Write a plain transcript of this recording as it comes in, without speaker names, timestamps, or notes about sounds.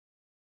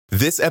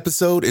This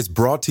episode is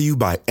brought to you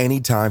by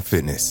Anytime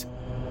Fitness.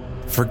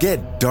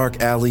 Forget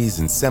dark alleys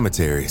and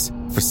cemeteries.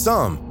 For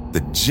some,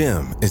 the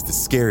gym is the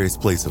scariest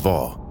place of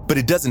all, but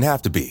it doesn't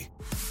have to be.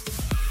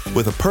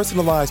 With a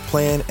personalized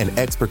plan and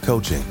expert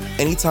coaching,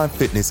 Anytime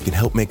Fitness can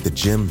help make the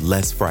gym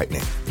less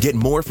frightening. Get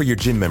more for your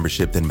gym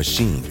membership than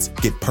machines.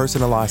 Get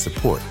personalized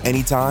support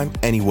anytime,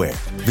 anywhere.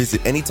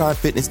 Visit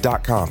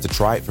AnytimeFitness.com to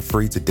try it for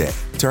free today.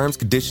 Terms,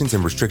 conditions,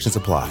 and restrictions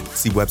apply.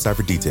 See website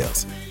for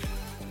details.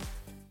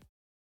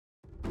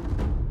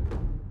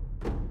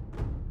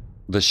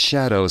 The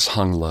shadows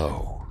hung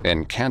low,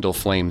 and candle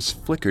flames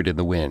flickered in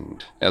the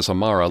wind as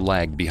Amara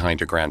lagged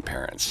behind her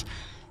grandparents.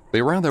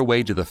 They were on their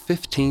way to the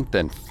 15th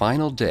and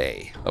final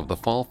day of the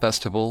fall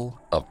festival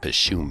of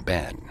Pishum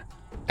Ben,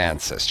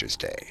 Ancestors'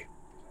 Day.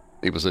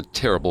 It was a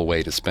terrible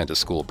way to spend a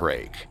school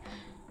break.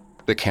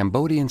 The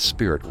Cambodian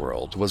spirit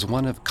world was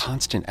one of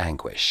constant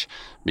anguish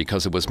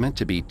because it was meant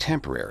to be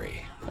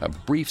temporary, a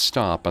brief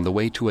stop on the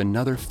way to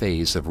another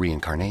phase of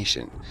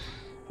reincarnation.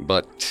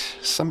 But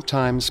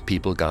sometimes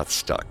people got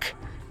stuck.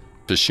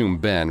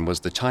 Pishum Ben was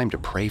the time to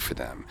pray for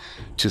them,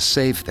 to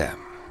save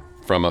them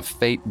from a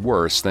fate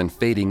worse than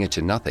fading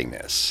into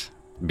nothingness,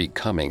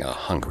 becoming a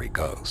hungry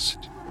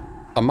ghost.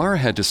 Amara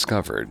had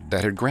discovered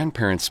that her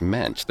grandparents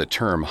meant the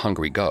term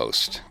hungry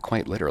ghost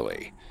quite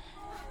literally.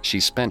 She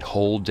spent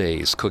whole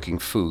days cooking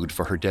food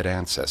for her dead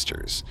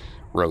ancestors: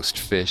 roast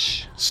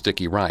fish,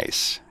 sticky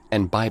rice,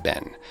 and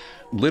baiben,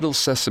 little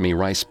sesame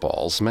rice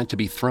balls meant to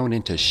be thrown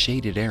into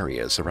shaded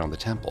areas around the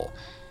temple.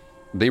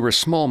 They were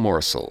small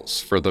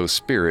morsels for those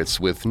spirits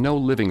with no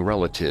living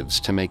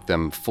relatives to make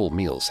them full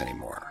meals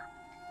anymore.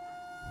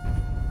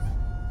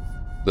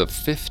 The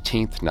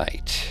 15th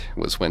night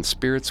was when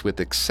spirits with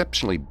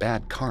exceptionally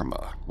bad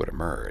karma would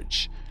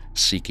emerge,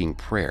 seeking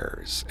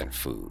prayers and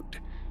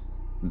food.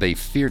 They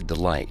feared the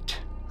light,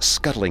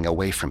 scuttling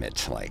away from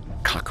it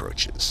like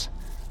cockroaches.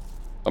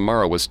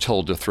 Amara was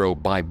told to throw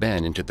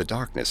baiben into the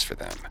darkness for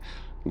them.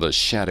 The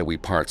shadowy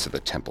parts of the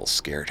temple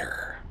scared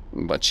her,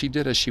 but she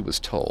did as she was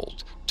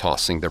told,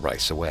 tossing the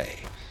rice away.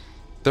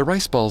 The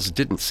rice balls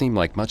didn't seem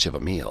like much of a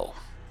meal.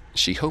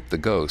 She hoped the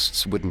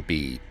ghosts wouldn't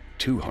be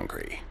too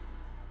hungry.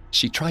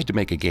 She tried to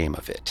make a game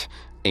of it,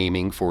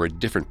 aiming for a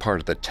different part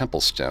of the temple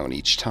stone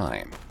each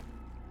time.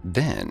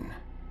 Then,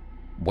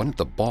 one of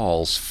the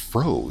balls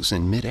froze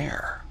in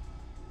midair.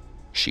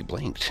 She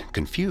blinked,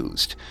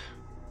 confused.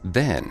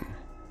 Then,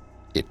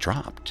 it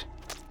dropped.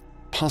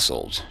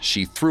 Puzzled,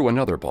 she threw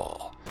another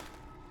ball.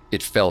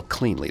 It fell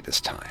cleanly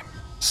this time,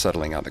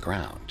 settling on the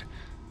ground.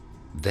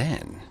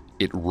 Then,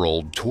 it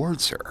rolled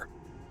towards her,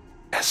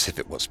 as if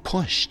it was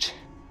pushed.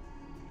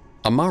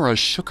 Amara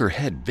shook her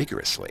head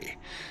vigorously.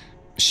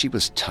 She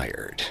was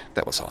tired,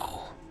 that was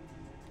all.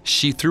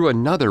 She threw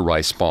another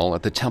rice ball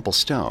at the temple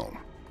stone,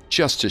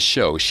 just to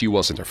show she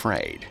wasn't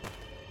afraid.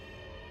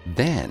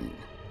 Then,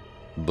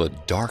 the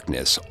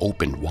darkness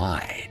opened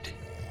wide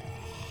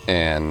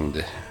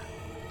and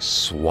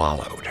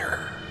swallowed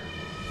her.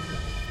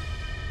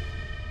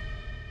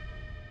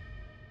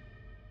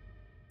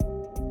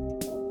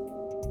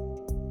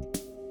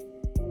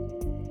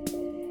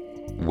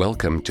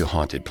 Welcome to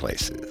Haunted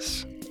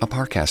Places, a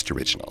Parcast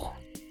original.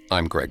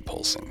 I'm Greg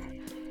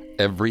Polson.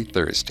 Every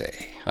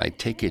Thursday, I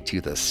take you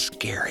to the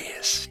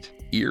scariest,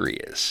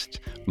 eeriest,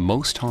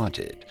 most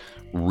haunted,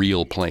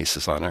 real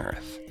places on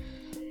Earth.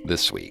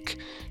 This week,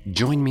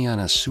 join me on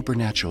a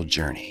supernatural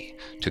journey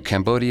to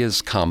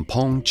Cambodia's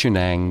Kampong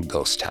Chhnang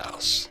ghost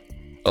house,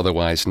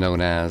 otherwise known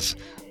as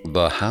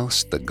the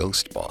house the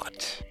ghost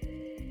bought,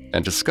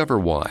 and discover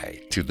why,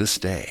 to this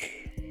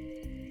day,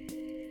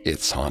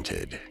 it's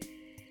haunted.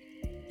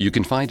 You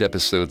can find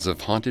episodes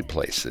of Haunted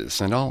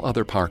Places and all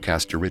other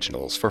Parcast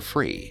originals for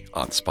free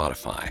on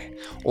Spotify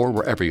or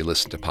wherever you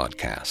listen to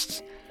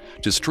podcasts.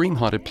 To stream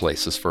Haunted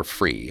Places for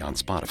free on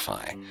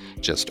Spotify,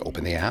 just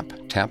open the app,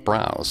 tap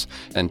Browse,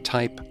 and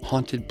type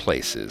Haunted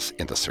Places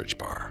in the search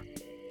bar.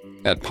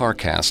 At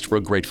Parcast, we're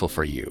grateful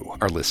for you,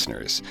 our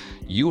listeners.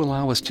 You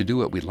allow us to do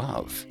what we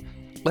love.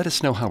 Let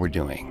us know how we're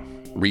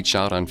doing. Reach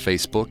out on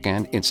Facebook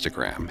and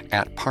Instagram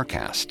at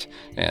Parcast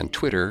and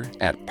Twitter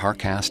at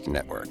Parcast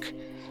Network.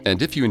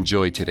 And if you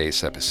enjoyed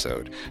today's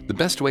episode, the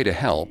best way to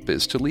help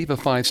is to leave a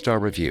 5-star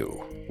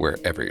review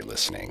wherever you're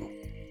listening.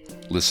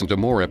 Listen to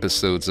more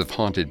episodes of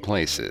Haunted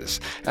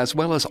Places, as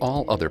well as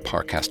all other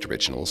Parcast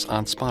originals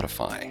on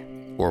Spotify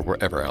or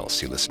wherever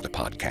else you listen to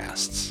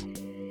podcasts.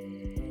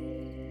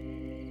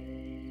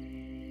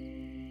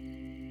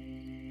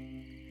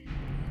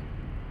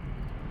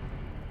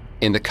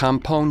 In the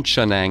Kampong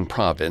Chhnang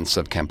province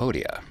of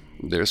Cambodia,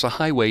 there's a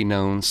highway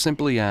known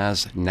simply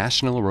as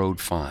National Road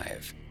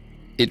 5.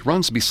 It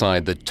runs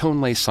beside the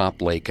Tonle Sap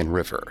Lake and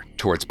River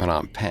towards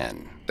Phnom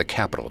Penh, the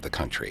capital of the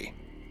country.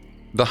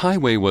 The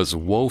highway was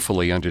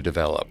woefully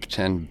underdeveloped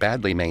and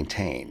badly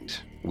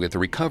maintained, with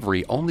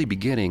recovery only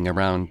beginning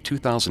around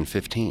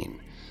 2015.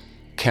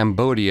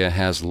 Cambodia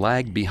has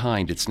lagged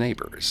behind its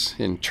neighbors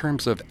in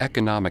terms of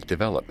economic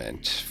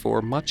development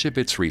for much of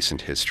its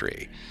recent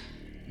history.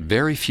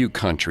 Very few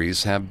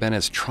countries have been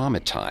as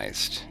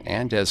traumatized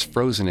and as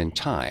frozen in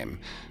time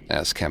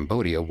as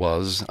Cambodia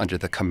was under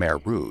the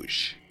Khmer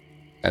Rouge.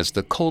 As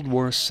the Cold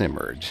War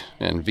simmered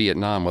and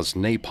Vietnam was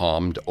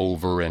napalmed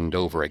over and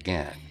over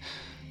again,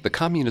 the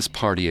Communist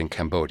Party in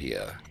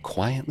Cambodia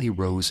quietly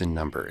rose in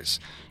numbers,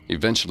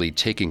 eventually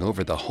taking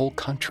over the whole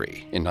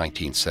country in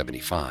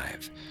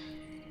 1975.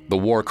 The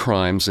war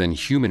crimes and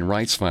human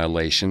rights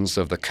violations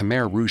of the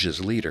Khmer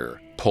Rouge's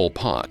leader, Pol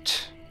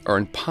Pot, are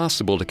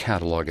impossible to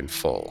catalog in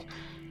full,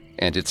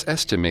 and it's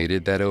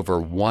estimated that over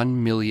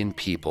 1 million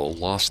people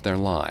lost their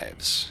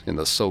lives in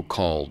the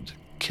so-called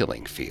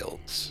killing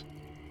fields.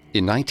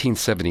 In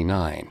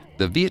 1979,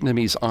 the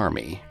Vietnamese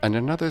Army and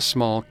another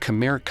small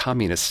Khmer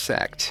communist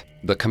sect,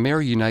 the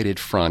Khmer United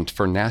Front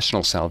for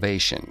National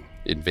Salvation,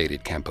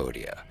 invaded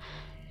Cambodia,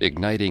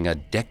 igniting a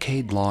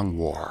decade-long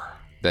war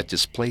that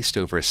displaced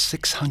over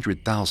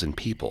 600,000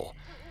 people.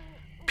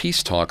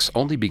 Peace talks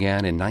only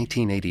began in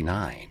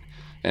 1989,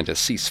 and a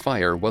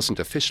ceasefire wasn't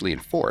officially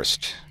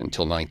enforced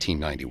until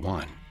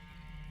 1991.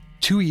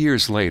 2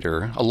 years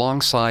later,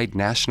 alongside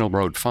National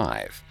Road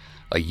 5,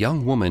 a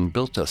young woman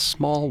built a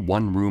small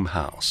one-room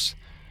house.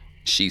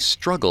 She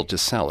struggled to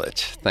sell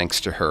it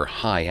thanks to her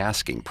high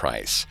asking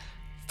price,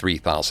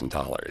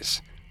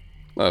 $3,000.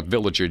 A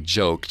villager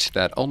joked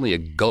that only a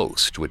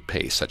ghost would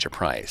pay such a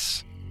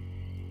price.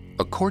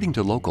 According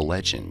to local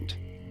legend,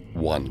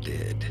 one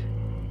did.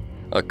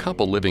 A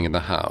couple living in the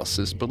house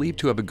is believed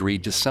to have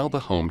agreed to sell the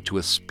home to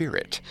a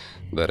spirit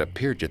that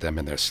appeared to them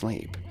in their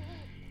sleep.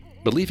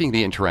 Believing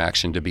the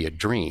interaction to be a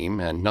dream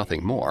and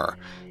nothing more,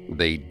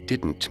 they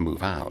didn't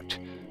move out,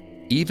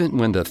 even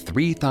when the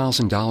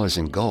 $3,000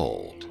 in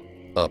gold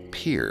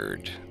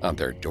appeared on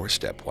their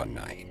doorstep one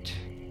night.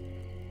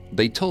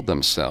 They told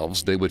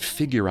themselves they would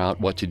figure out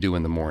what to do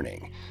in the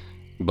morning,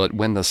 but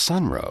when the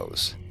sun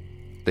rose,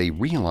 they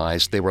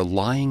realized they were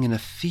lying in a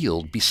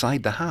field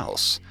beside the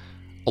house,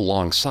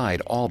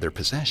 alongside all their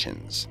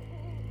possessions.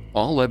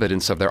 All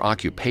evidence of their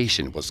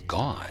occupation was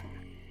gone.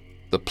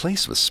 The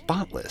place was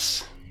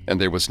spotless, and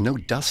there was no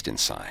dust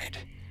inside.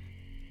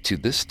 To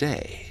this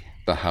day,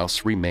 the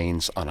house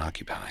remains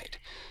unoccupied,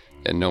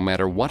 and no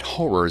matter what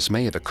horrors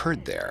may have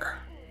occurred there,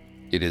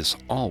 it is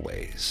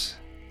always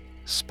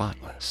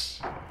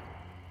spotless.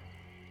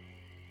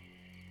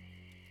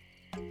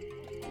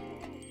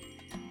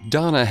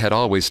 Donna had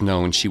always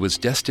known she was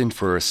destined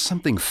for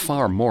something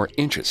far more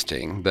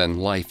interesting than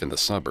life in the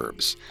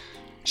suburbs.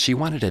 She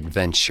wanted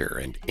adventure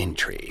and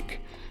intrigue,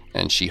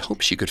 and she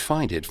hoped she could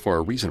find it for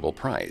a reasonable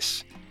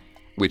price,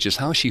 which is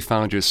how she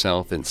found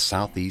herself in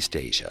Southeast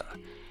Asia.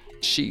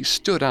 She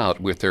stood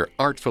out with her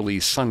artfully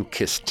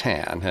sun-kissed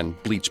tan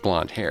and bleach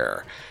blonde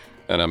hair,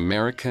 an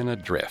American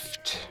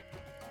adrift.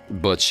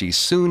 But she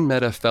soon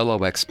met a fellow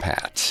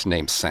expat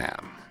named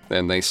Sam,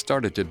 and they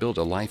started to build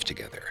a life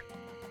together.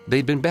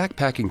 They'd been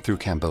backpacking through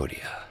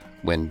Cambodia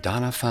when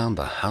Donna found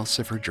the house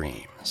of her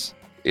dreams.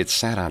 It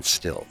sat on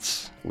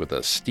stilts with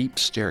a steep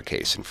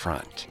staircase in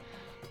front.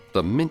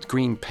 The mint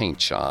green paint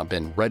job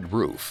and red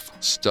roof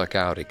stuck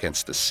out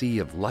against the sea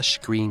of lush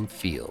green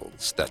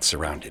fields that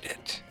surrounded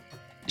it.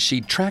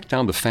 She tracked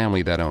down the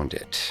family that owned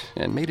it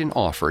and made an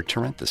offer to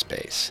rent the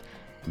space.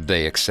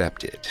 They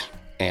accepted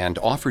and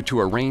offered to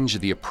arrange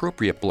the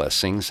appropriate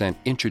blessings and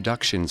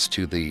introductions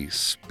to the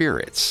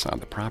spirits on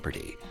the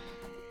property.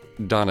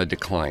 Donna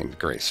declined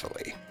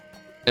gracefully.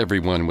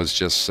 Everyone was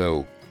just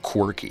so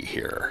quirky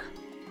here.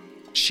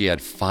 She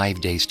had 5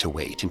 days to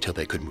wait until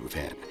they could move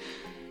in.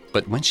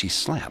 But when she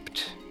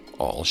slept,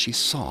 all she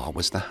saw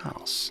was the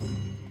house.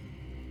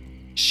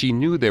 She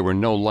knew there were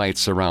no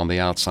lights around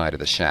the outside of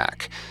the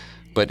shack,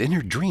 but in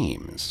her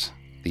dreams,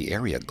 the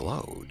area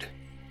glowed.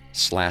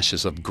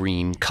 Slashes of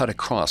green cut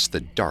across the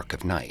dark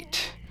of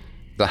night.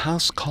 The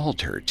house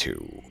called her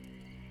to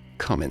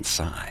come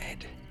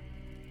inside.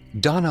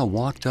 Donna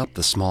walked up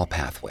the small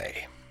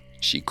pathway.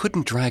 She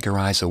couldn't drag her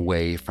eyes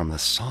away from the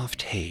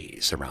soft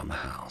haze around the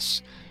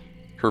house.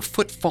 Her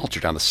foot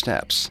faltered on the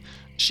steps.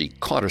 She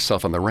caught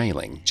herself on the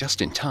railing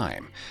just in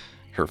time,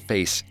 her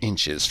face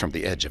inches from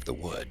the edge of the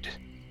wood.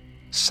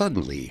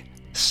 Suddenly,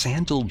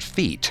 sandaled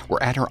feet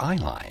were at her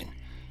eyeline.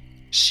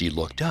 She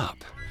looked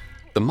up,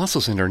 the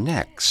muscles in her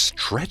neck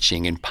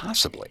stretching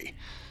impossibly.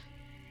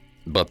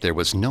 But there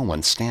was no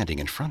one standing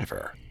in front of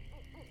her.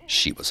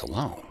 She was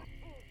alone.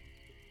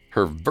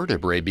 Her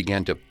vertebrae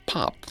began to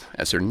pop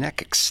as her neck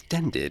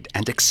extended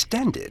and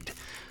extended.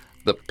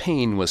 The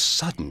pain was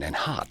sudden and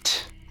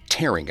hot,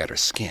 tearing at her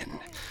skin.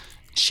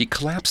 She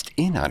collapsed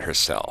in on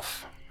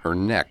herself, her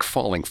neck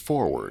falling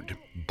forward,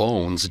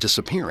 bones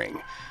disappearing.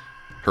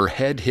 Her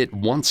head hit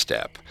one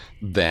step,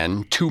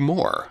 then 2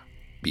 more,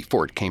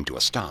 before it came to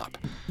a stop.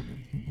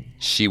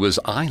 She was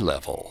eye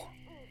level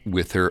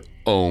with her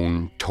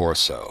own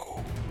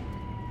torso.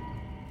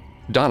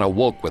 Donna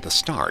woke with a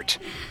start,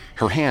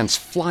 her hands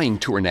flying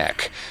to her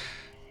neck.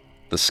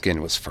 The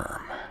skin was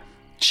firm.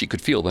 She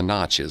could feel the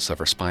notches of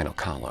her spinal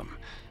column.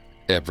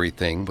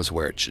 Everything was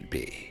where it should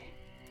be.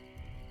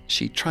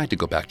 She tried to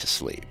go back to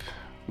sleep,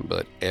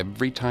 but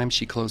every time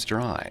she closed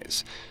her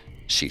eyes,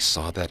 she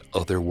saw that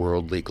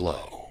otherworldly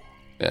glow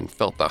and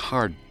felt the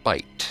hard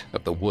bite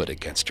of the wood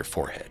against her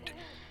forehead.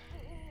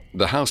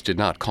 The house did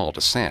not call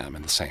to Sam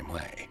in the same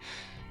way.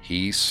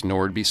 He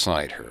snored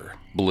beside her,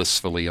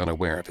 blissfully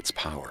unaware of its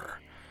power.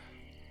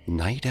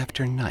 Night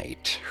after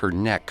night, her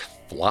neck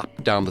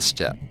flopped down the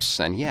steps,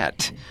 and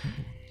yet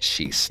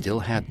she still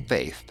had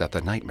faith that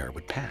the nightmare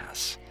would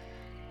pass.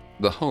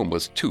 The home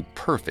was too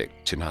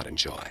perfect to not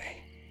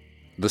enjoy.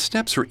 The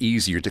steps were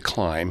easier to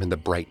climb in the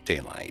bright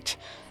daylight.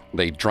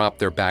 They dropped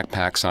their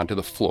backpacks onto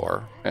the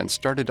floor and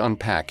started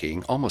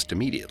unpacking almost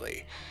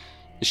immediately.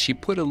 She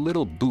put a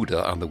little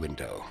Buddha on the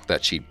window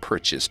that she'd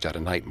purchased at a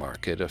night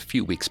market a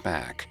few weeks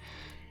back.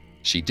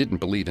 She didn't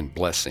believe in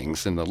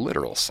blessings in the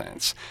literal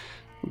sense,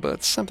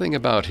 but something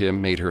about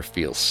him made her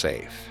feel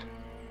safe.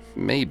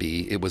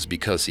 Maybe it was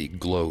because he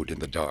glowed in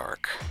the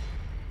dark.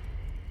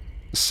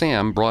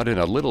 Sam brought in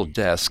a little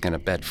desk and a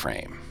bed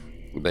frame.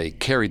 They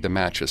carried the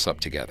mattress up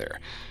together,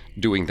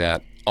 doing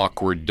that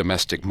awkward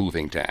domestic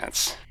moving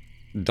dance.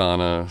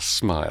 Donna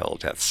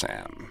smiled at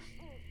Sam.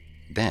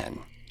 Then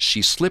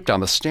she slipped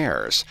on the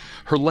stairs.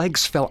 Her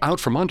legs fell out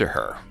from under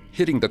her,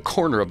 hitting the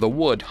corner of the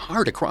wood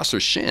hard across her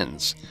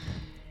shins.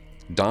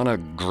 Donna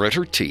grit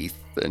her teeth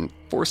and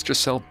forced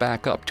herself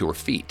back up to her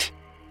feet.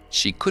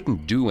 She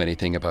couldn't do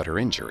anything about her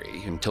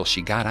injury until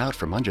she got out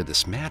from under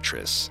this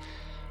mattress.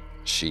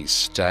 She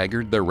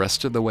staggered the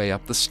rest of the way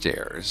up the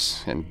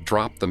stairs and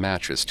dropped the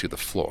mattress to the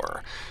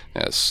floor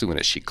as soon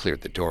as she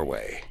cleared the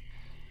doorway.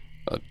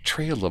 A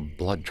trail of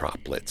blood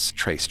droplets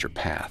traced her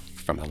path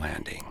from the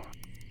landing.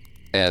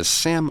 As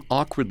Sam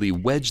awkwardly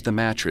wedged the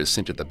mattress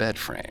into the bed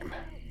frame,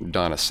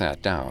 Donna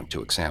sat down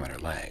to examine her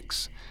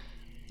legs.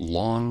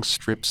 Long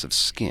strips of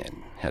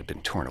skin had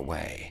been torn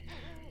away.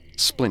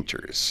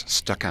 Splinters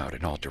stuck out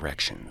in all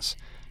directions.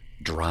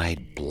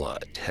 Dried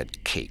blood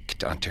had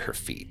caked onto her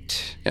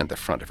feet and the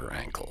front of her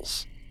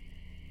ankles.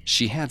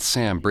 She had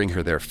Sam bring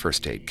her their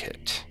first aid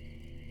kit.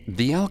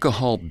 The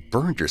alcohol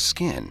burned her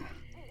skin,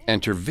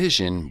 and her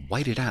vision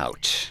whited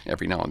out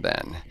every now and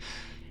then.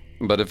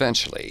 But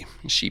eventually,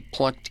 she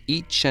plucked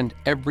each and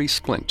every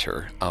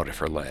splinter out of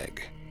her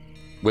leg.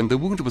 When the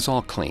wound was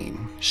all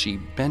clean, she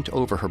bent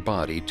over her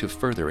body to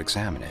further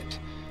examine it.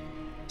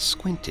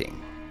 Squinting,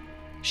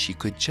 she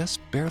could just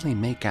barely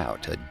make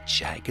out a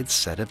jagged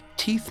set of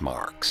teeth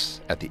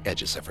marks at the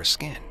edges of her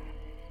skin.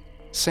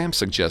 Sam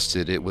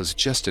suggested it was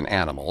just an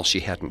animal she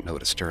hadn't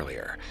noticed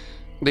earlier.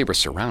 They were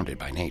surrounded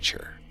by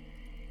nature.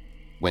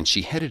 When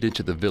she headed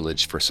into the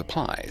village for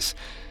supplies,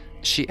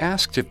 she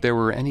asked if there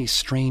were any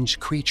strange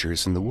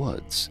creatures in the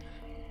woods.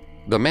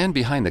 The man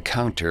behind the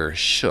counter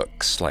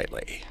shook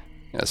slightly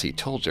as he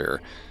told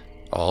her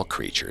all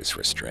creatures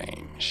were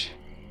strange.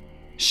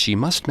 She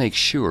must make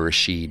sure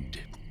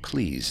she'd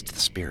pleased the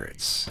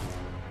spirits.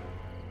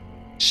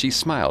 She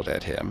smiled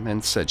at him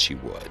and said she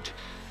would,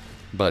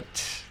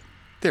 but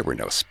there were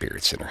no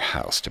spirits in her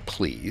house to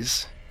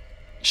please.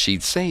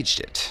 She'd saged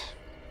it.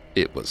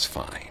 It was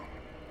fine.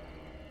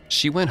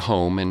 She went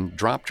home and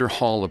dropped her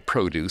haul of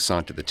produce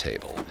onto the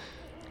table.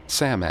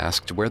 Sam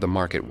asked where the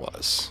market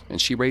was, and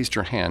she raised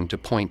her hand to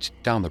point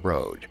down the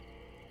road.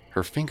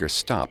 Her finger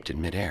stopped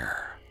in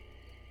midair,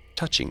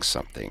 touching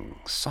something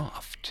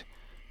soft.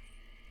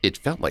 It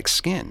felt like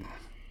skin,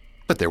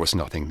 but there was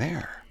nothing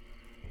there.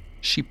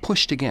 She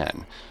pushed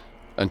again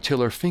until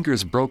her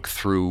fingers broke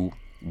through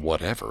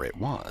whatever it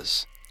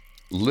was.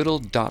 Little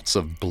dots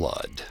of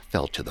blood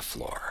fell to the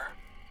floor.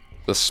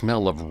 The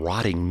smell of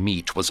rotting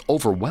meat was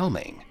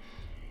overwhelming.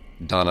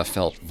 Donna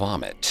felt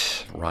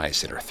vomit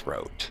rise in her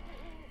throat.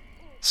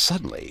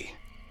 Suddenly,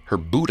 her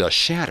Buddha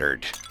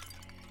shattered.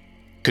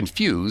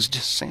 Confused,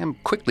 Sam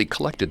quickly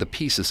collected the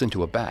pieces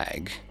into a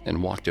bag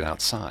and walked it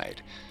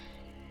outside.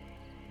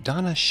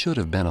 Donna should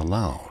have been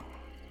alone,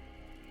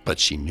 but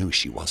she knew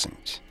she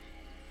wasn't.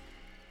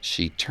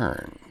 She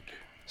turned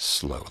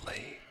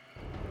slowly.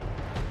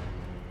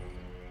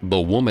 The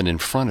woman in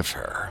front of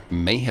her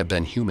may have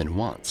been human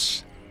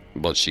once,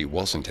 but she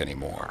wasn't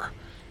anymore.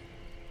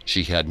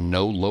 She had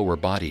no lower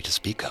body to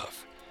speak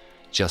of,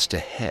 just a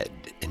head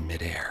in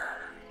midair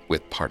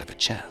with part of a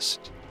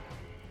chest.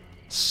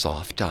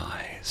 Soft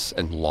eyes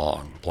and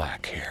long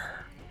black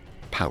hair,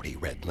 pouty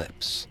red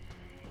lips.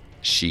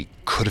 She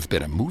could have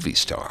been a movie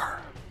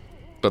star,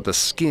 but the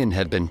skin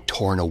had been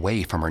torn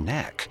away from her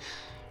neck.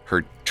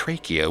 Her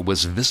trachea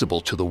was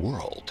visible to the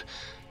world.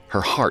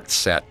 Her heart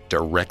sat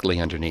directly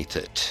underneath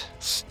it,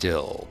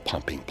 still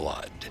pumping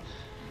blood.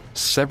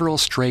 Several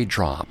stray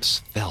drops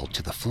fell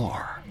to the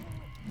floor.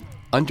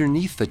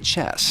 Underneath the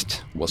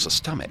chest was a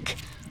stomach.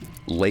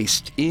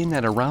 Laced in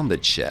and around the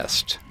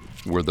chest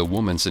were the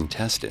woman's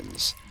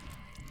intestines.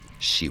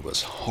 She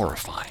was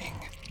horrifying.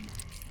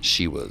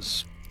 She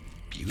was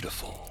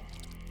beautiful.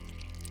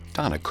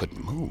 Donna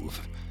couldn't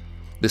move.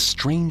 The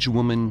strange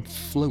woman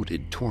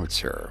floated towards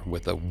her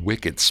with a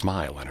wicked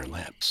smile on her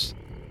lips.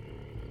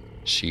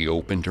 She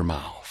opened her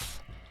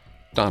mouth.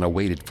 Donna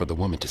waited for the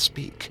woman to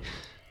speak,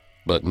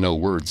 but no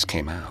words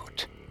came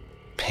out.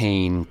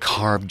 Pain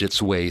carved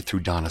its way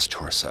through Donna's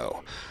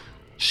torso.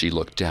 She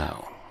looked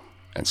down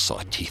and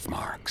saw teeth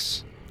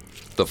marks.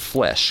 The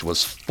flesh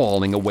was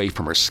falling away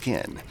from her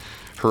skin,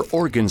 her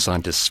organs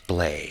on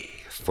display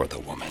for the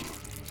woman.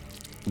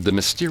 The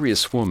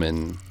mysterious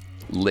woman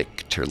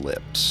licked her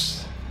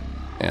lips,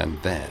 and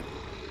then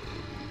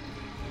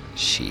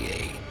she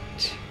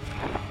ate.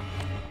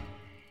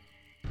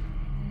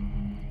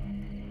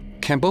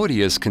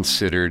 Cambodia is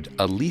considered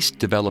a least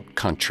developed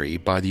country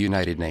by the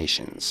United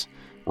Nations,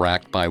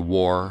 racked by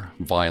war,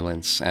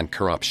 violence, and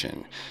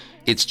corruption.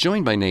 It's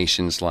joined by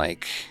nations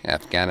like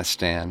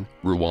Afghanistan,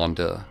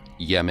 Rwanda,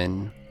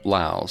 Yemen,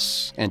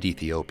 Laos, and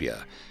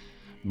Ethiopia.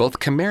 Both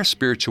Khmer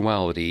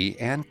spirituality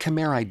and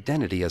Khmer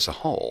identity as a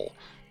whole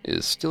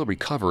is still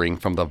recovering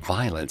from the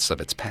violence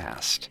of its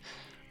past.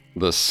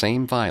 The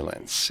same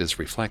violence is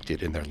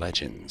reflected in their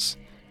legends.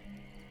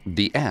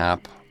 The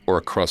Ap,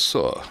 or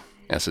Krosu,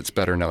 as it's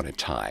better known in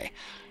Thai,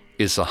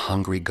 is a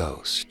hungry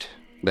ghost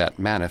that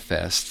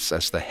manifests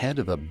as the head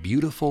of a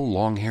beautiful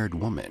long-haired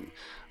woman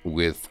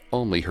with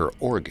only her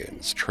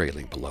organs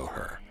trailing below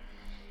her.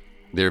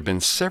 There have been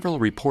several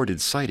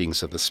reported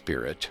sightings of the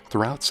spirit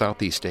throughout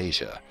Southeast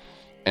Asia,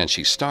 and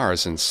she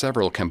stars in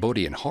several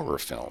Cambodian horror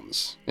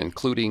films,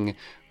 including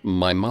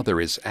My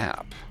Mother is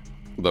Ap,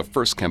 the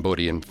first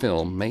Cambodian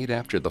film made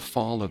after the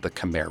fall of the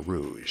Khmer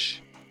Rouge.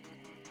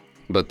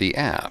 But the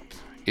Ap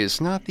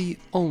is not the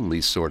only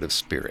sort of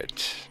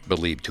spirit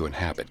believed to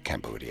inhabit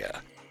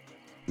Cambodia.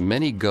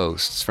 Many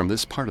ghosts from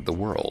this part of the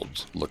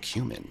world look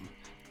human,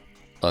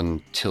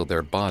 until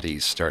their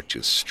bodies start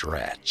to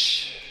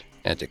stretch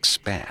and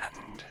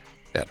expand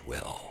at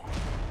will.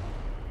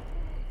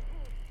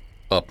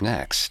 Up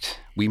next,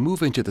 we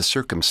move into the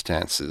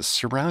circumstances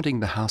surrounding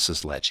the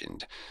house's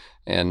legend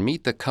and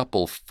meet the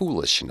couple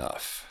foolish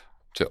enough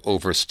to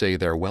overstay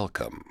their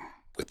welcome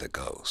with a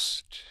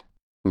ghost.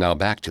 Now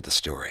back to the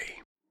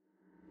story.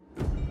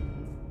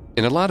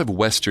 In a lot of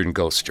Western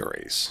ghost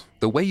stories,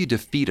 the way you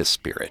defeat a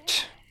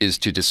spirit is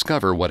to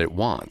discover what it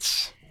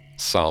wants,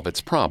 solve its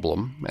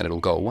problem, and it'll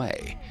go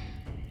away.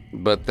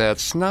 But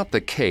that's not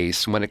the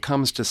case when it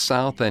comes to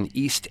South and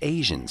East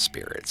Asian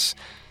spirits.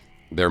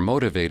 They're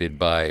motivated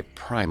by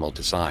primal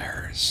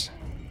desires,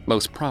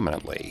 most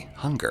prominently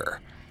hunger,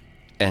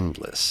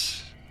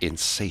 endless,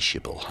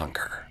 insatiable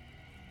hunger,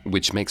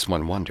 which makes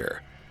one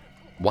wonder,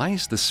 why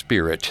is the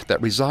spirit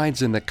that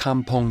resides in the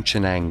Kampong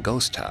Chhnang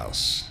ghost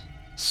house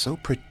so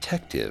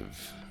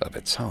protective of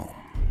its home?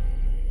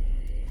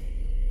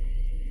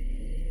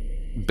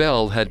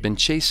 Belle had been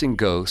chasing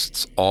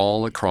ghosts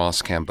all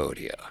across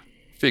Cambodia,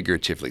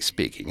 figuratively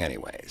speaking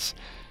anyways.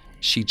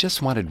 She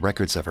just wanted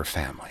records of her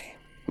family,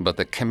 but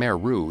the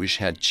Khmer Rouge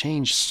had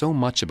changed so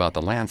much about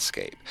the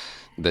landscape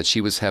that she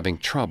was having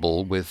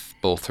trouble with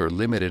both her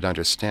limited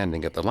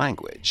understanding of the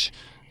language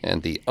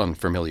and the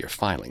unfamiliar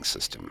filing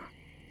system.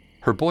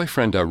 Her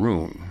boyfriend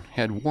Arun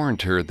had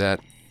warned her that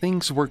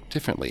things worked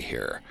differently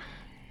here.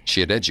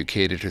 She had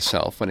educated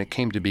herself when it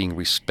came to being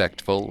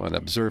respectful and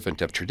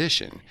observant of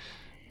tradition,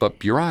 but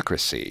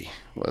bureaucracy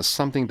was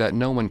something that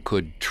no one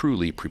could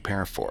truly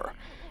prepare for,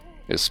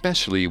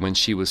 especially when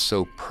she was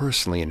so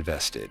personally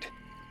invested.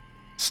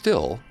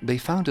 Still, they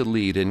found a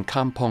lead in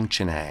Kampong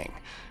Chhnang,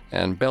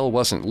 and Belle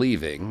wasn't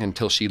leaving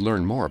until she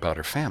learned more about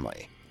her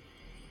family.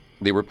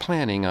 They were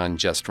planning on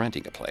just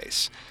renting a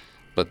place,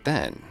 but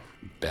then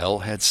Belle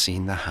had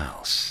seen the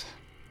house.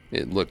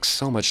 It looked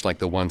so much like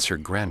the ones her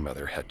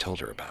grandmother had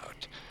told her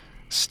about.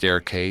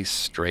 Staircase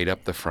straight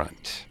up the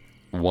front,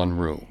 one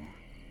room.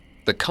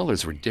 The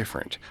colors were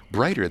different,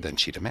 brighter than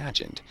she'd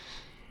imagined,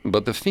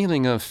 but the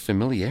feeling of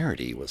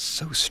familiarity was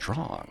so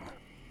strong.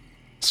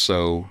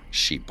 So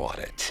she bought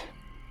it.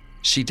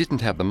 She didn't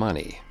have the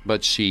money,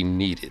 but she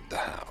needed the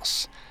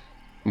house,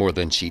 more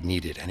than she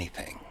needed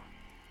anything.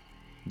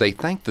 They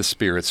thanked the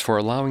spirits for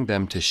allowing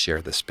them to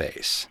share the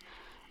space.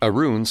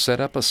 Arun set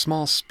up a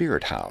small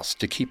spirit house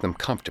to keep them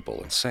comfortable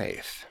and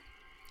safe.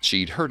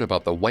 She'd heard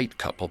about the white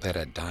couple that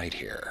had died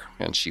here,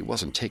 and she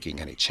wasn't taking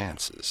any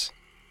chances.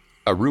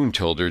 Arun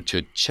told her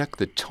to check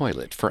the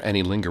toilet for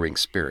any lingering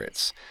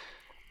spirits.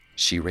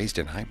 She raised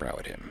an eyebrow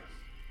at him.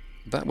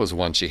 That was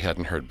one she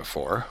hadn't heard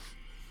before.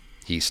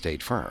 He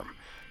stayed firm.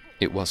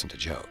 It wasn't a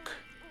joke.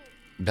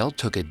 Belle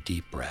took a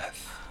deep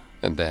breath,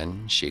 and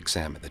then she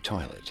examined the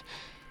toilet.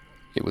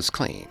 It was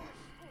clean,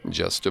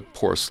 just a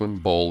porcelain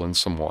bowl and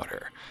some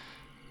water.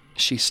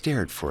 She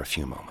stared for a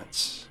few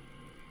moments,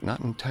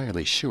 not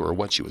entirely sure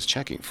what she was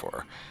checking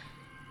for.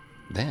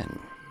 Then,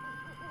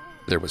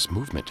 there was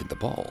movement in the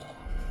bowl.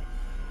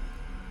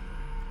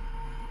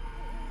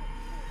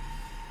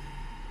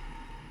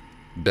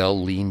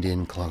 Belle leaned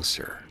in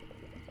closer.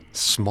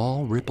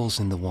 Small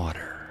ripples in the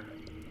water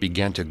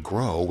began to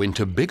grow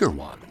into bigger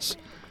ones.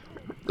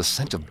 The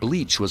scent of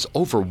bleach was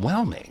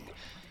overwhelming.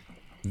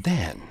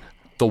 Then,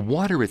 the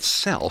water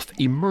itself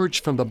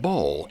emerged from the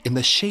bowl in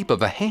the shape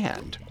of a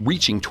hand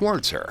reaching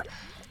towards her.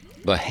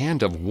 The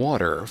hand of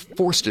water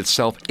forced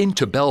itself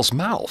into Belle's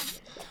mouth.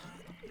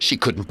 She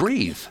couldn't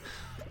breathe.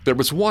 There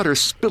was water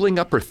spilling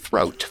up her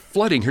throat,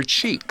 flooding her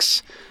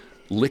cheeks.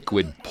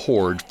 Liquid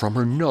poured from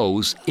her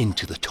nose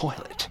into the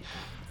toilet.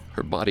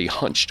 Her body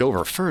hunched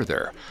over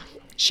further.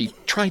 She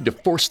tried to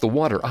force the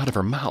water out of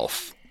her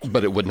mouth,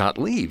 but it would not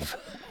leave.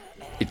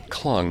 It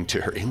clung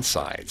to her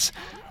insides,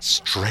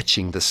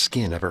 stretching the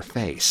skin of her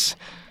face.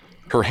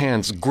 Her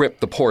hands gripped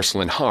the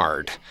porcelain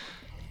hard.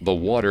 The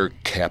water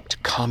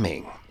kept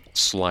coming,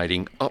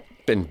 sliding up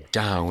and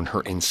down her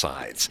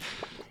insides.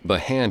 The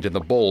hand in the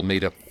bowl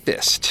made a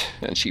fist,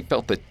 and she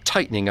felt the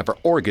tightening of her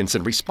organs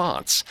in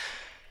response.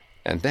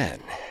 And then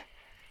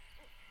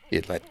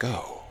it let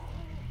go.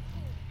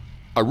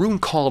 Arun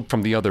called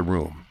from the other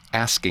room,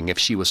 asking if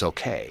she was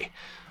okay.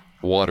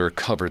 Water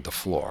covered the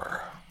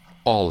floor.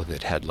 All of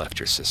it had left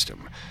her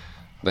system.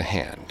 The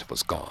hand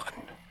was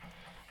gone.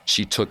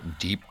 She took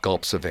deep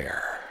gulps of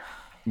air.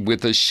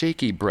 With a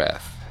shaky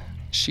breath,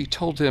 she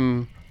told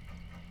him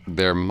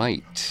there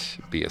might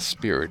be a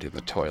spirit in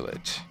the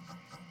toilet.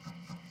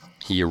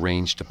 He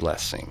arranged a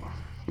blessing,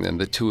 and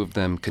the two of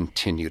them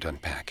continued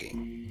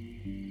unpacking.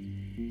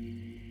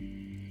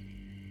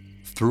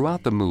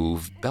 Throughout the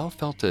move, Belle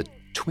felt a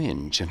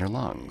twinge in her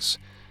lungs.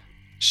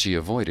 She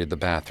avoided the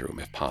bathroom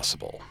if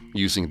possible,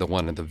 using the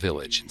one in the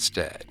village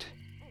instead.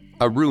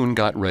 Arun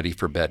got ready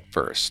for bed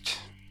first.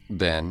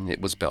 Then it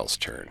was Belle's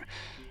turn.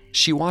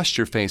 She washed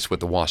her face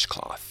with the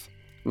washcloth,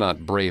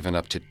 not brave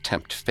enough to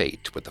tempt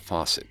fate with the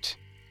faucet.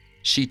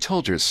 She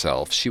told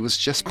herself she was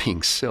just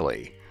being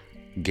silly,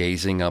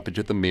 gazing up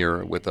into the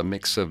mirror with a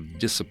mix of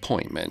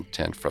disappointment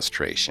and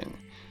frustration.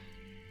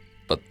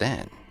 But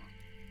then,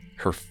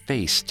 her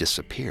face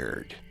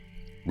disappeared,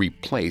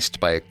 replaced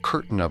by a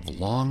curtain of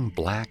long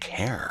black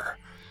hair.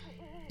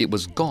 It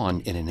was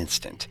gone in an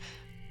instant,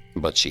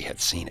 but she had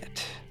seen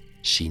it.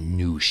 She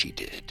knew she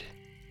did.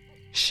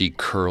 She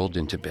curled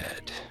into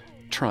bed,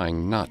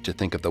 trying not to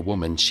think of the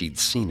woman she'd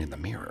seen in the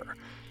mirror,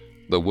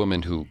 the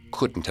woman who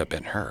couldn't have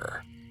been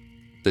her.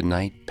 The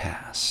night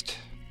passed,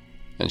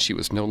 and she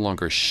was no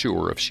longer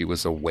sure if she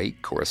was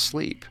awake or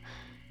asleep,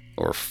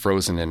 or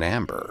frozen in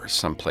amber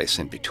someplace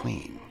in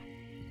between.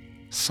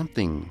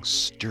 Something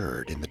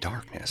stirred in the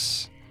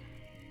darkness.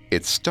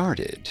 It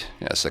started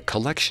as a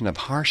collection of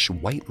harsh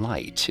white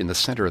light in the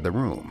center of the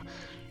room,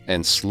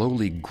 and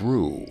slowly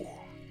grew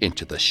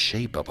into the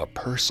shape of a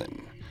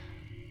person.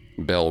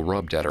 Belle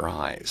rubbed at her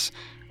eyes,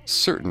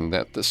 certain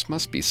that this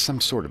must be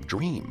some sort of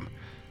dream.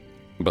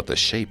 But the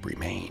shape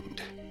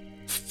remained,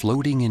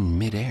 floating in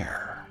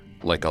midair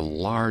like a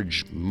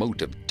large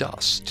mote of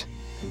dust.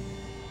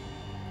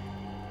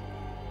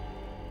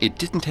 It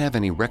didn't have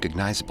any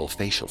recognizable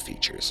facial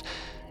features,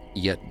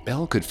 yet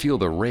Belle could feel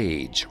the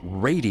rage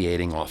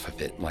radiating off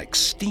of it like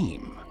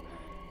steam.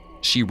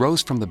 She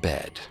rose from the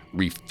bed,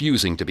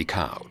 refusing to be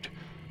cowed.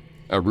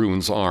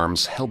 Arun's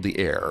arms held the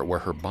air where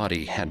her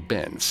body had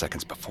been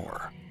seconds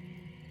before.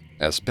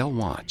 As Belle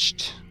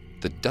watched,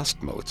 the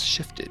dust motes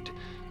shifted.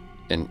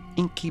 An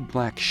inky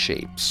black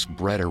shape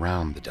spread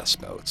around the dust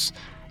motes,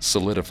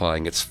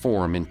 solidifying its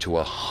form into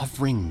a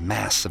hovering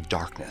mass of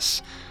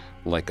darkness,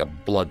 like a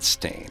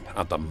bloodstain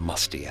on the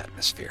musty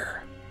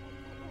atmosphere.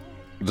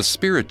 The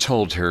spirit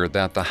told her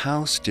that the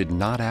house did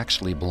not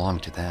actually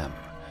belong to them.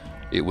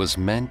 It was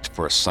meant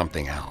for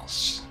something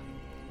else.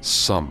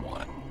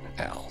 Someone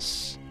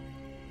else.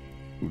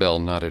 Belle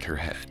nodded her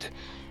head.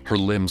 Her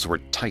limbs were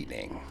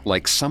tightening,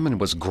 like someone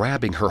was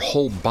grabbing her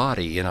whole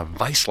body in a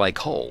vice-like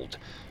hold.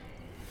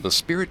 The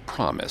spirit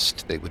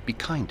promised they would be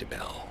kind to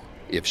Belle.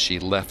 If she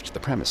left the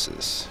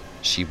premises,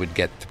 she would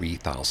get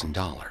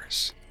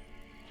 $3,000.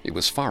 It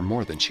was far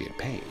more than she had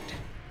paid.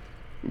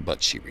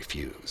 But she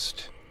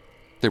refused.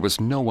 There was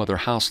no other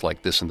house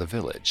like this in the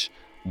village,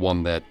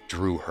 one that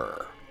drew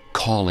her,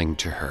 calling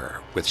to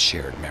her with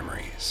shared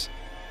memories.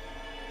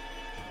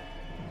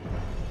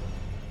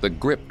 The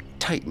grip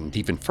tightened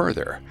even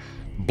further.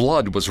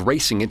 Blood was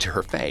racing into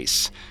her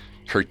face.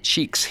 Her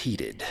cheeks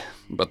heated,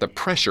 but the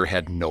pressure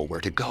had nowhere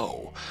to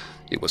go.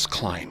 It was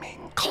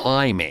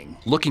climbing,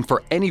 looking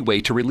for any way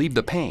to relieve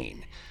the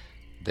pain.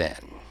 Then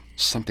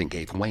something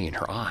gave way in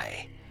her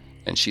eye,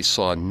 and she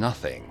saw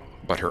nothing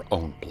but her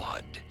own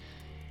blood.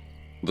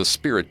 The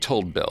spirit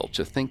told Belle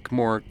to think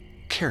more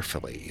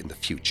carefully in the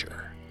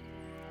future.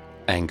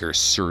 Anger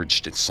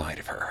surged inside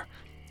of her.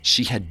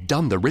 She had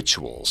done the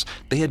rituals.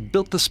 They had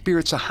built the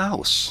spirits a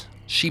house.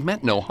 She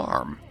meant no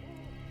harm.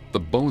 The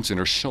bones in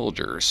her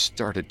shoulders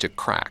started to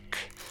crack.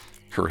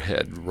 Her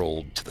head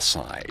rolled to the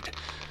side.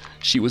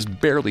 She was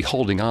barely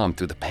holding on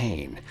through the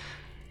pain.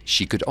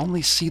 She could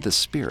only see the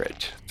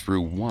spirit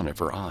through one of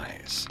her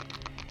eyes.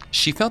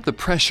 She felt the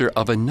pressure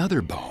of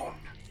another bone,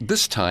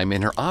 this time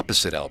in her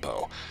opposite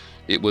elbow.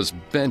 It was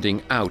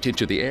bending out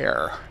into the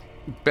air.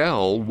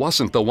 Belle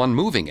wasn't the one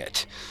moving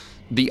it.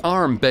 The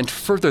arm bent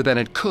further than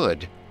it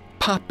could,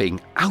 popping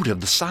out of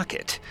the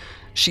socket.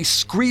 She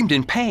screamed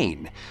in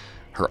pain.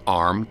 Her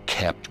arm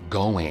kept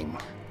going.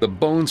 The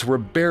bones were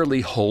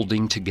barely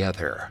holding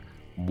together.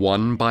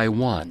 One by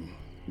one,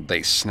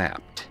 they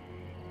snapped.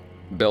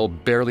 Belle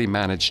barely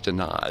managed to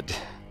nod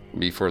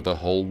before the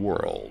whole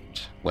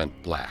world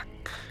went black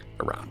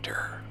around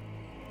her.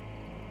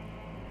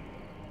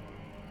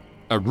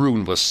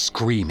 Arun was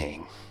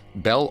screaming.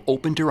 Belle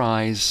opened her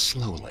eyes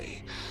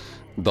slowly.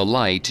 The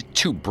light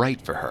too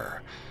bright for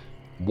her.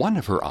 One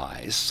of her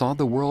eyes saw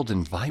the world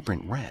in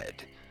vibrant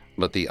red,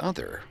 but the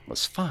other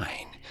was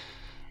fine.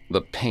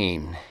 The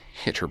pain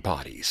hit her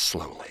body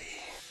slowly.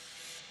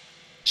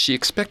 She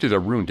expected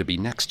Arun to be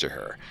next to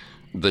her.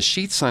 The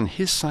sheets on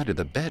his side of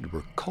the bed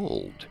were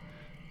cold.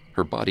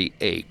 Her body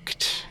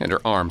ached, and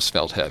her arms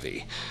felt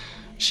heavy.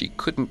 She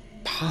couldn't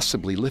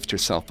possibly lift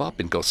herself up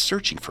and go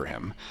searching for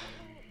him.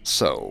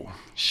 So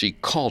she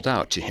called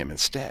out to him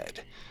instead.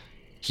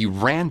 He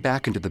ran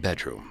back into the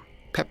bedroom,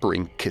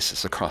 peppering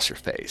kisses across her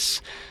face.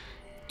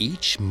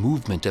 Each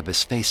movement of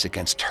his face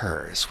against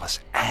hers was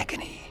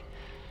agony.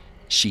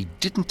 She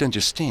didn't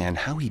understand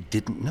how he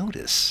didn't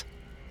notice.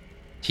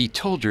 He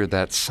told her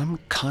that some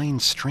kind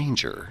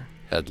stranger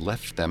had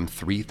left them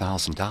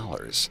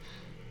 $3,000.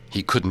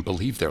 He couldn't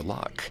believe their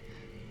luck.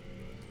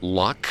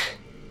 Luck?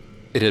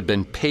 It had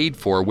been paid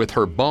for with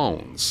her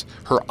bones,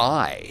 her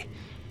eye.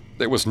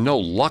 There was no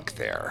luck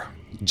there,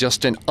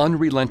 just an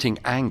unrelenting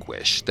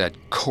anguish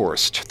that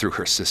coursed through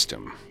her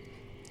system.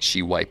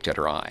 She wiped at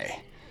her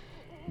eye.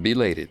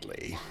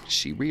 Belatedly,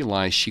 she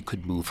realized she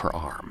could move her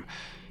arm.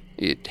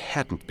 It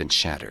hadn't been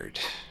shattered,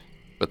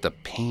 but the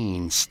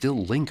pain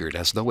still lingered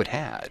as though it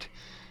had.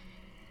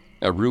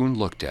 Arun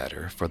looked at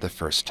her for the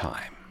first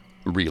time,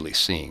 really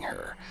seeing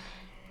her.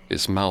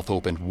 His mouth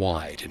opened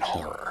wide in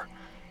horror.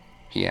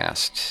 He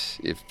asked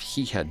if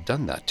he had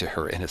done that to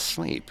her in his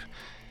sleep.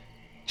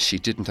 She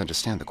didn't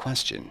understand the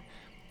question.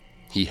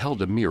 He held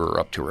a mirror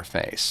up to her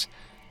face.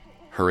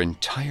 Her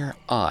entire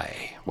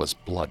eye was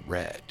blood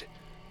red,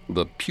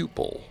 the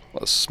pupil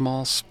a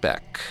small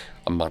speck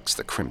amongst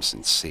the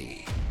crimson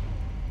sea.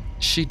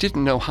 She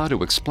didn't know how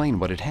to explain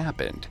what had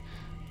happened.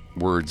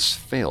 Words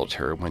failed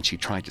her when she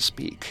tried to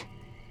speak.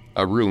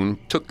 Arun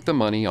took the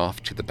money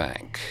off to the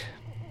bank.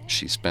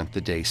 She spent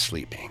the day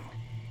sleeping,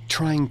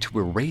 trying to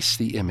erase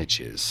the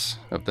images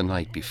of the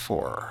night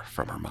before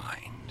from her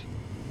mind.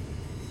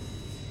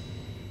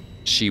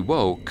 She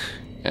woke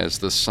as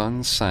the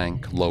sun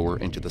sank lower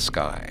into the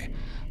sky,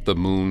 the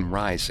moon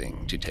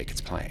rising to take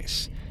its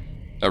place.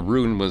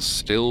 Arun was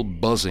still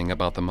buzzing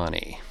about the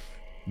money.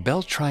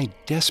 Belle tried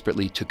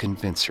desperately to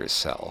convince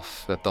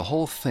herself that the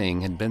whole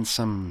thing had been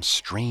some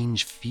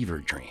strange fever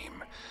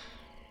dream.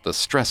 The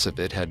stress of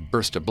it had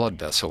burst a blood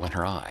vessel in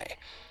her eye.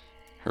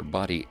 Her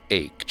body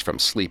ached from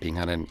sleeping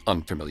on an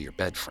unfamiliar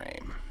bed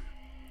frame.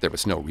 There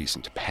was no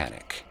reason to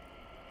panic.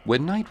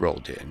 When night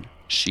rolled in,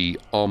 she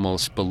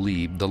almost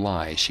believed the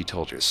lies she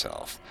told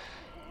herself.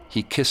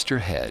 He kissed her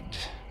head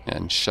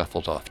and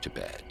shuffled off to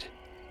bed.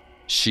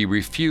 She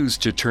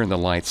refused to turn the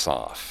lights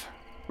off.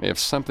 If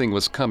something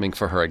was coming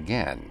for her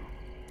again,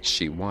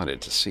 she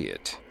wanted to see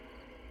it.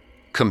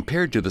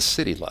 Compared to the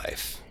city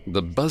life,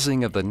 the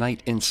buzzing of the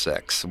night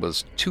insects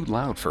was too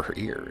loud for her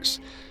ears.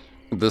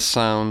 The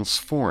sounds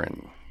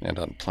foreign and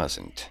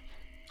unpleasant,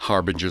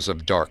 harbingers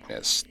of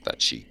darkness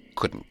that she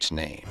couldn't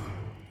name.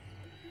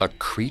 A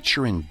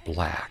creature in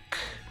black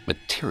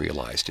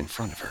materialized in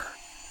front of her.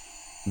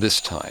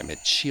 This time it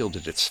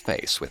shielded its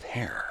face with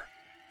hair.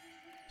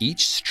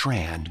 Each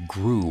strand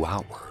grew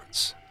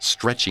outwards,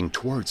 stretching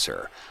towards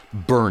her,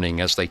 burning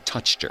as they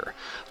touched her,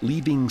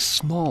 leaving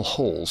small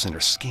holes in her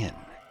skin.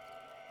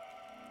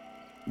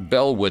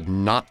 Belle would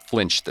not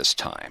flinch this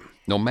time.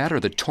 No matter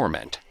the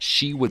torment,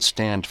 she would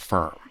stand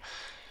firm.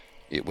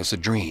 It was a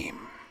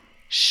dream.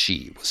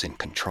 She was in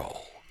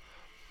control.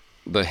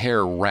 The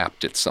hair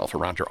wrapped itself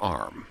around her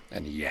arm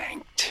and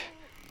yanked.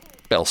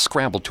 Belle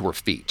scrambled to her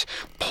feet,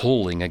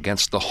 pulling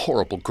against the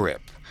horrible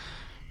grip.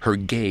 Her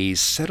gaze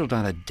settled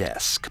on a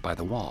desk by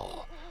the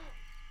wall.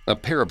 A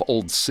pair of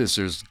old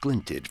scissors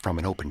glinted from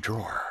an open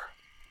drawer.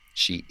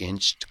 She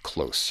inched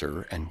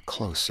closer and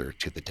closer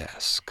to the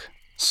desk,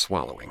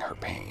 swallowing her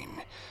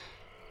pain.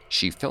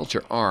 She felt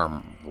her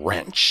arm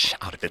wrench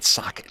out of its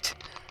socket.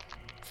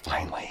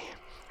 Finally,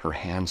 her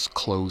hands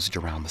closed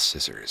around the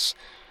scissors.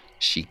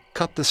 She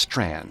cut the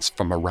strands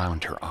from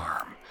around her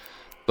arm.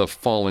 The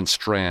fallen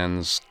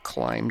strands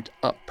climbed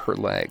up her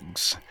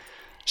legs.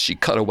 She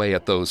cut away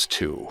at those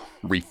too,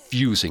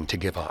 refusing to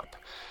give up.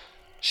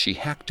 She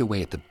hacked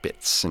away at the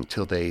bits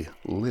until they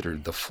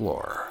littered the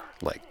floor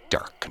like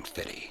dark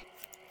confetti.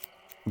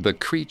 The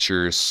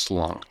creature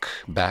slunk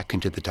back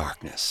into the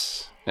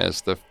darkness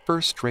as the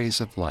first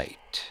rays of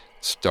light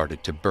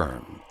started to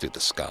burn through the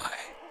sky.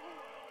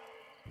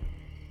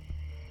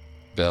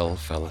 Belle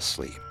fell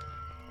asleep,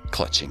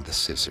 clutching the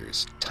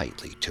scissors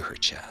tightly to her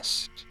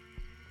chest.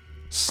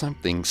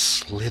 Something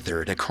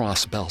slithered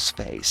across Belle's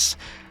face.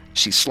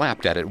 She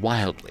slapped at it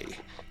wildly,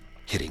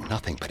 hitting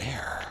nothing but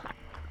air.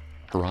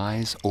 Her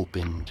eyes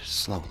opened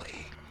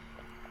slowly.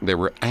 There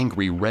were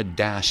angry red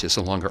dashes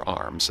along her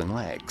arms and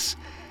legs.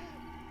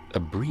 A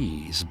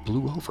breeze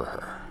blew over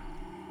her.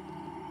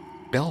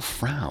 Belle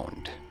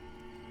frowned.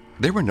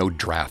 There were no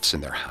drafts in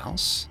their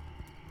house.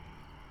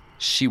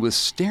 She was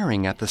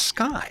staring at the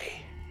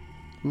sky,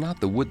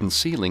 not the wooden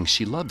ceiling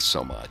she loved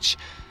so much,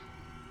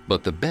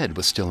 but the bed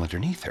was still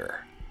underneath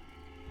her.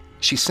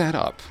 She sat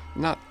up,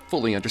 not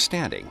fully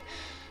understanding.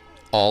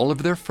 All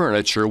of their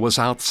furniture was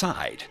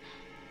outside,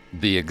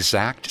 the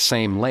exact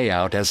same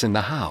layout as in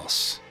the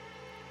house.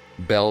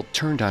 Belle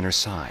turned on her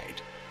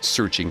side,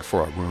 searching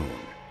for Arun.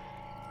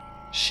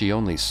 She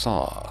only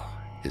saw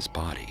his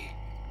body.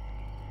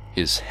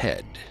 His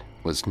head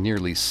was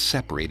nearly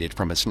separated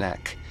from his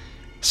neck.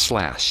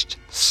 slashed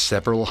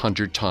several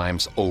hundred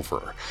times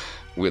over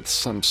with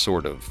some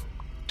sort of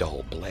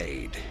dull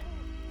blade.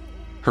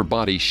 Her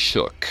body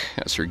shook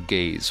as her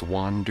gaze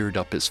wandered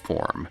up his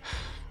form,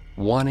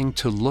 wanting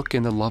to look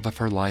in the love of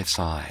her life's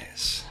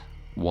eyes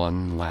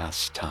one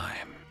last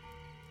time.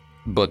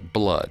 But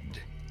blood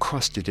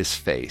crusted his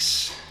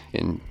face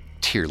in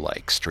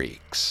tear-like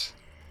streaks.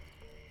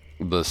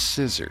 The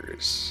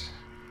scissors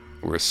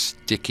were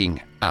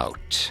sticking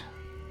out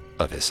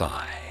of his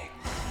eye.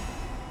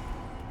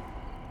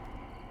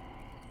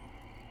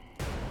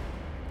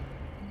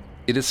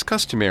 It is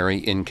customary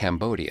in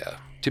Cambodia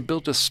to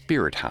build a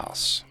spirit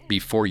house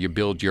before you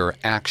build your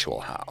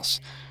actual house,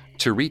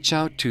 to reach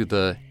out to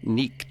the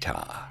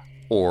Nikta,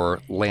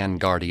 or land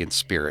guardian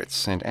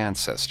spirits and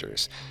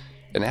ancestors,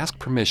 and ask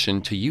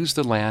permission to use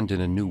the land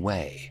in a new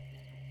way.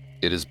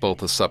 It is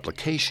both a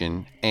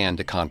supplication and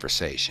a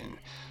conversation.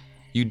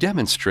 You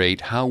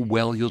demonstrate how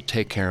well you'll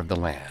take care of the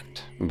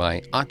land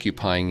by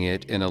occupying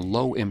it in a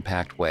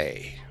low-impact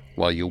way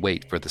while you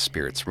wait for the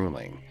spirit's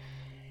ruling.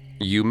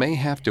 You may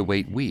have to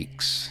wait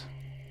weeks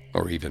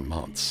or even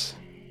months,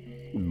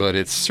 but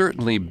it's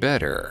certainly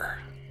better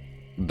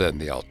than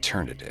the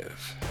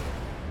alternative.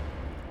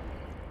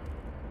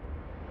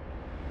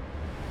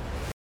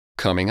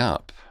 Coming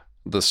up,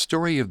 the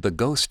story of the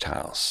ghost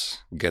house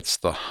gets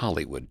the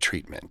Hollywood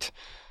treatment,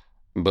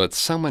 but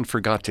someone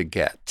forgot to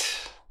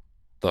get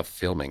the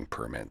filming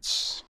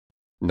permits.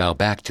 Now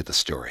back to the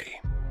story.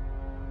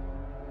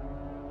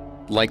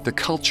 Like the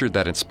culture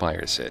that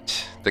inspires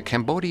it, the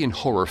Cambodian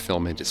horror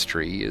film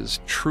industry is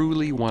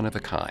truly one of a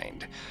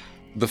kind.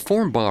 The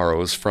form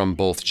borrows from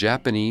both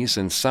Japanese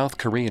and South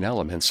Korean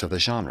elements of the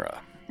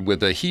genre,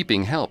 with a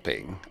heaping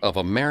helping of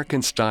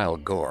American-style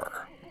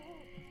gore.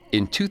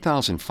 In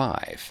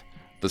 2005,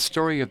 the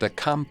story of the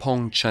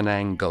Kampong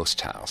Chhnang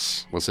ghost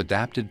house was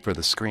adapted for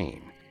the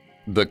screen.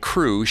 The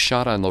crew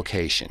shot on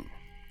location,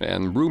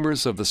 and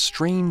rumors of the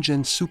strange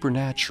and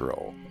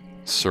supernatural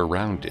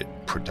surrounded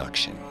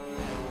production.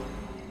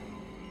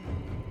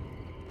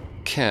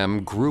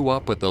 Kem grew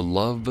up with a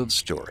love of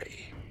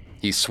story.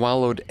 He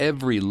swallowed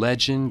every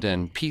legend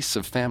and piece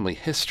of family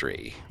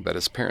history that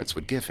his parents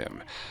would give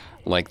him,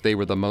 like they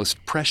were the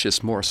most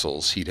precious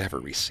morsels he'd ever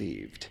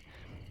received.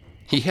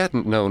 He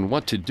hadn't known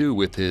what to do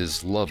with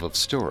his love of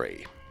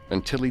story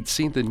until he'd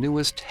seen the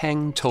newest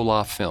Heng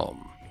Tola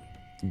film,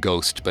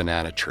 Ghost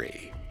Banana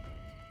Tree.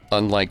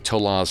 Unlike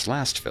Tola's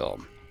last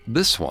film,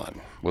 this one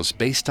was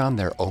based on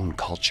their own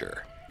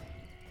culture.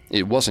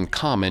 It wasn't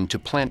common to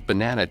plant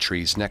banana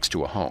trees next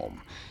to a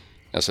home.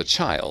 As a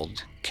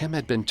child, Kem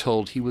had been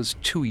told he was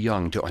too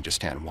young to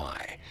understand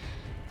why.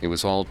 It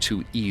was all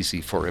too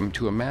easy for him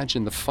to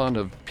imagine the fun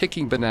of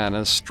picking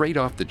bananas straight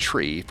off the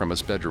tree from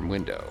his bedroom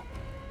window.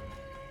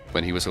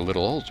 When he was a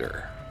little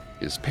older,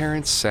 his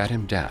parents sat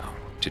him down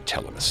to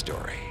tell him a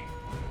story.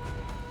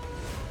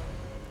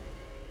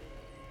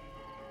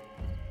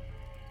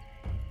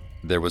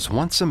 There was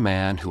once a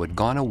man who had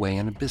gone away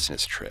on a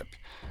business trip,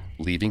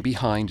 leaving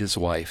behind his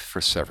wife for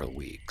several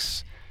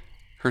weeks.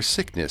 Her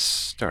sickness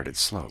started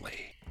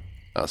slowly.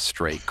 A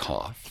stray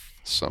cough,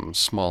 some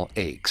small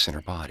aches in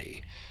her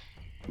body,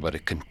 but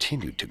it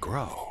continued to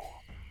grow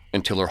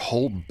until her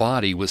whole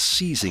body was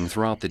seizing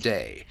throughout the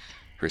day,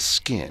 her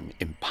skin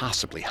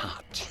impossibly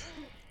hot.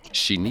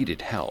 She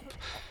needed help,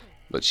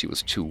 but she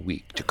was too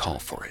weak to call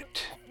for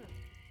it.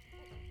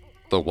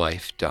 The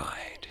wife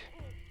died.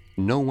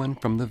 No one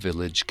from the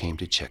village came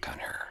to check on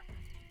her.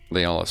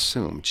 They all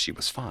assumed she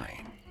was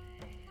fine.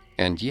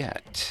 And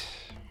yet,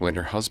 when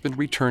her husband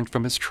returned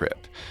from his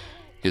trip,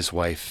 his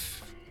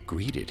wife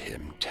greeted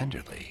him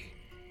tenderly.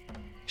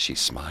 She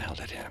smiled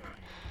at him,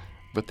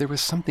 but there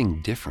was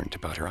something different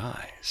about her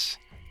eyes,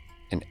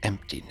 an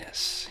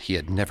emptiness he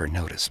had never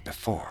noticed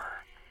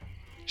before.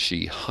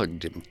 She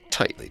hugged him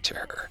tightly to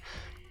her,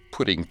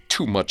 putting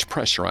too much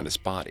pressure on his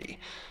body,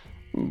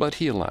 but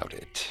he allowed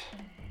it.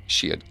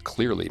 She had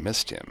clearly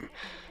missed him.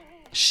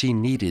 She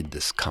needed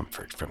this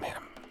comfort from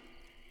him.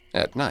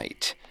 At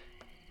night,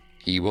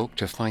 he woke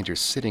to find her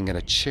sitting in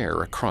a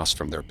chair across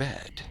from their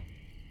bed,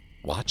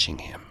 watching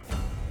him.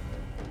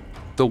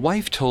 The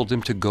wife told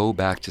him to go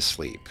back to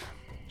sleep.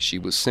 She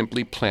was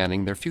simply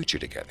planning their future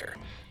together.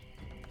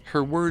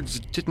 Her words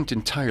didn't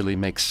entirely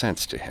make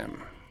sense to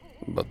him,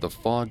 but the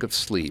fog of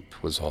sleep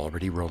was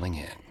already rolling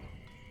in.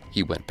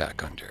 He went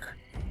back under.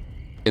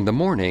 In the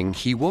morning,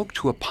 he woke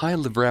to a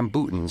pile of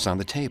rambutans on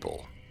the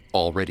table,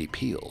 already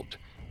peeled.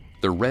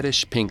 The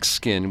reddish-pink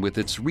skin with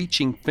its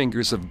reaching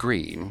fingers of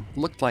green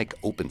looked like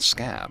open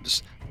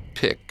scabs,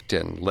 picked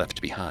and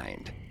left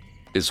behind.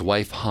 His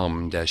wife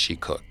hummed as she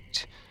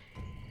cooked.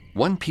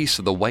 One piece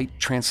of the white,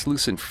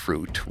 translucent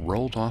fruit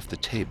rolled off the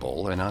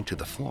table and onto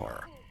the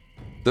floor.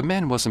 The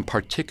man wasn't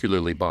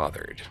particularly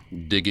bothered,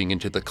 digging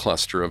into the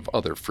cluster of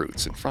other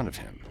fruits in front of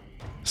him.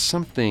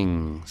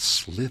 Something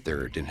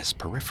slithered in his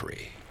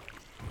periphery.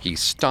 He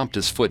stomped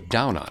his foot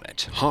down on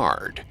it,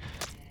 hard.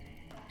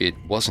 It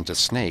wasn't a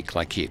snake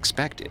like he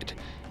expected.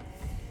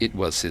 It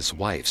was his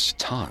wife's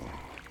tongue.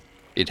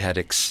 It had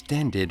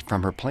extended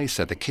from her place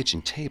at the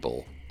kitchen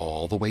table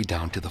all the way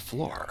down to the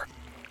floor.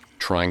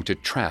 trying to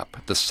trap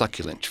the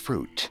succulent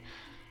fruit.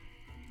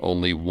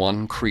 Only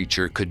one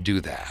creature could do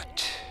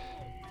that: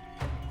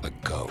 a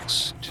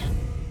ghost.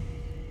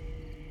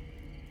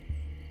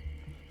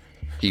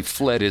 He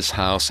fled his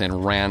house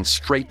and ran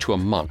straight to a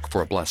monk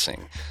for a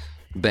blessing.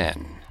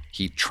 Then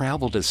he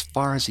traveled as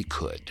far as he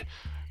could.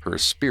 Her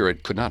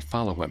spirit could not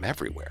follow him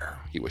everywhere,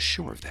 he was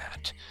sure of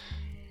that.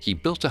 He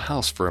built a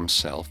house for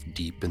himself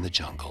deep in the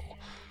jungle.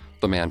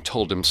 The man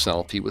told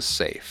himself he was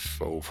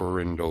safe over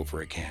and over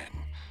again.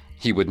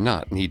 He would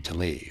not need to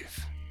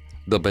leave.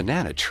 The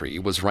banana tree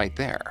was right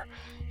there.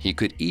 He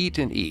could eat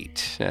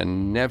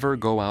and never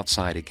go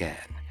outside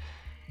again.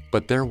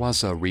 But there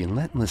was a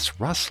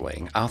relentless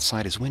rustling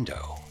outside his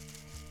window.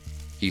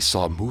 He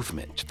saw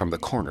movement from the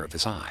corner of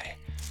his eye.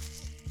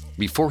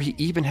 Before he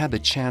even had the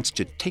chance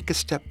to take a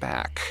step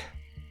back,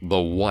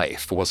 the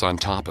wife was on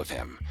top of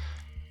him.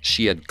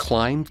 She had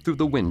climbed through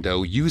the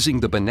window using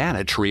the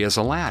banana tree as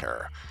a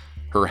ladder.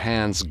 Her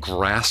hands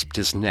grasped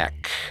his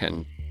neck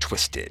and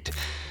twisted.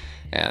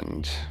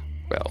 And,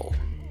 well,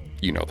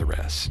 you know the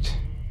rest.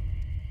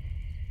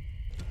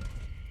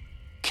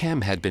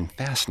 Kem had been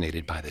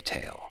fascinated by the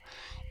tale.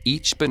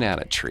 Each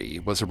banana tree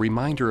was a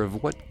reminder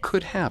of what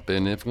could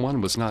happen if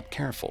one was not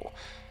careful.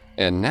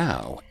 And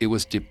now it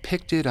was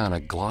depicted on a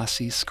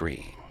glossy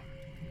screen.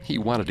 He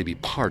wanted to be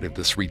part of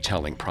this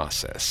retelling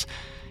process.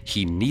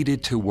 He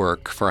needed to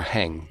work for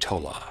Hang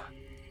Tola.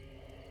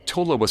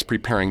 Tola was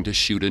preparing to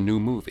shoot a new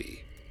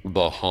movie,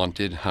 The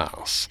Haunted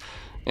House,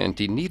 and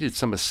he needed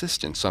some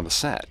assistance on the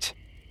set.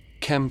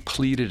 Kem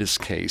pleaded his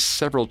case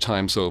several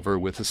times over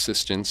with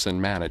assistants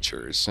and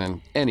managers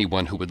and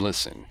anyone who would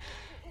listen.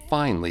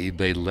 Finally,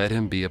 they let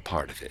him be a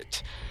part of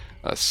it.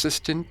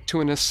 Assistant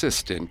to an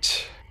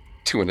assistant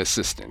to an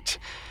assistant.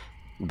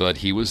 But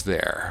he was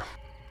there,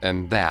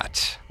 and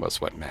that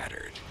was what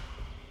mattered.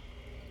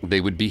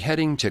 They would be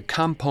heading to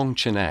Kampong,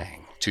 Chhnang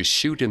to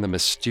shoot in the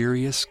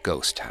mysterious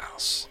ghost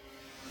house.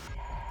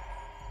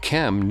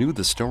 Kem knew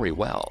the story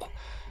well.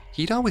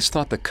 He'd always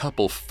thought the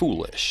couple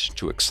foolish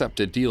to accept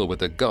a deal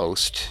with a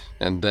ghost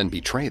and then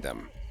betray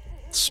them.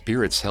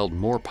 Spirits held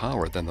more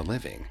power than the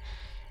living.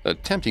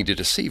 Attempting to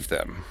deceive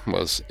them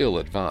was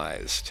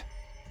ill-advised.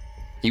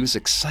 He was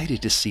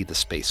excited to see the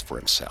space for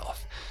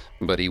himself,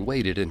 but he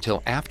waited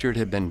until after it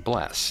had been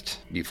blessed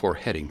before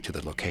heading to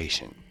the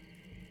location.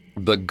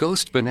 The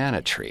ghost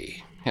banana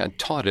tree had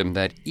taught him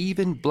that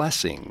even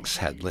blessings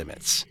had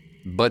limits,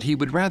 but he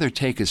would rather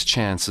take his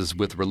chances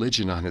with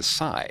religion on his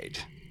side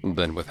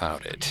than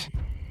without it.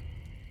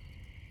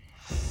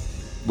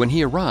 When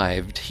he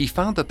arrived, he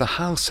found that the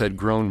house had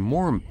grown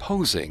more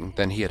imposing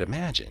than he had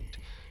imagined.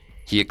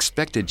 He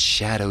expected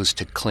shadows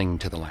to cling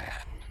to the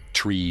land,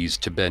 trees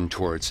to bend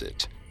towards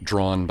it,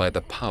 drawn by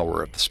the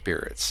power of the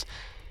spirits.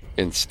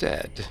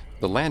 Instead,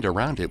 the land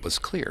around it was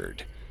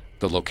cleared.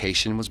 The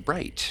location was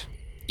bright,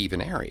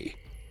 even airy.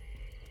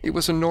 It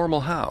was a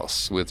normal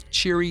house with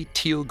cheery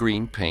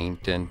teal-green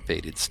paint and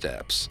faded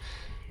steps.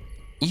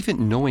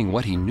 Even knowing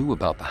what he knew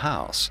about the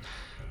house,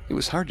 it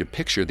was hard to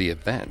picture the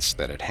events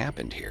that had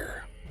happened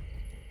here.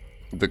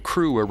 The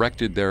crew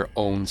erected their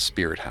own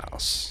spirit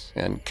house,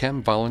 and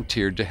Kem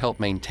volunteered to help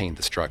maintain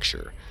the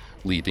structure,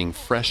 leaving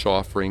fresh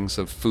offerings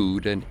of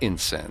food and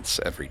incense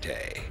every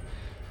day.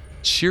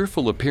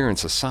 Cheerful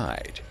appearance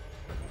aside,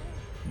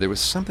 there was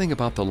something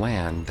about the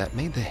land that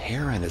made the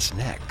hair on his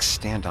neck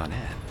stand on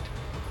end.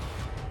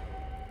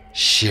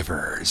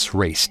 Shivers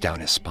raced down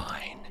his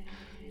spine.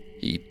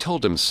 He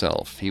told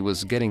himself he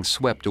was getting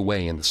swept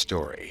away in the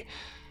story,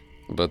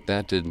 but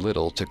that did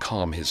little to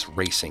calm his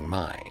racing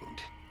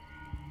mind.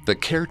 The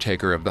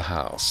caretaker of the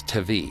house,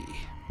 Tavi,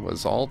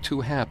 was all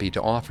too happy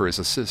to offer his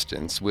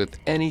assistance with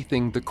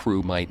anything the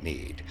crew might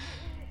need.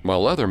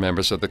 While other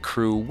members of the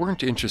crew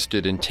weren't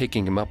interested in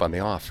taking him up on the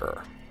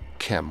offer,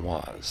 Kem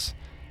was.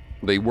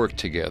 They worked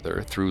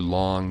together through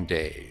long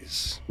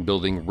days,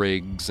 building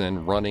rigs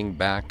and running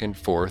back and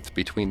forth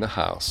between the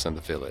house and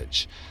the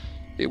village.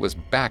 It was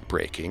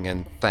backbreaking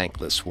and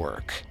thankless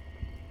work,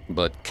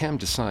 but Kem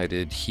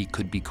decided he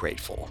could be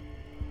grateful.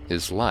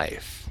 His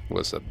life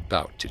was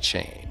about to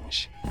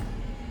change.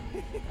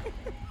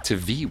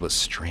 Tavi was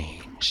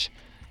strange.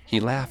 He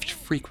laughed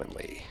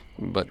frequently,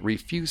 but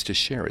refused to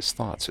share his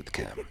thoughts with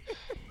Kem.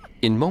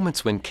 In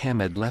moments when Kem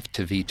had left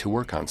Tavi to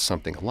work on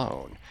something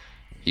alone,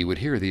 he would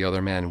hear the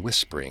other man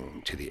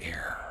whispering to the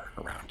air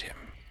around him.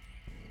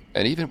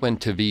 And even when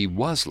Tavi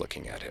was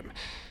looking at him,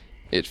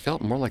 it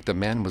felt more like the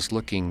man was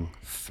looking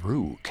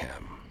through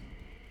Kem,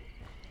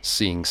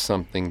 seeing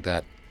something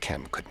that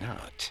Kem could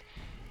not.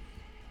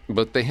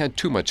 But they had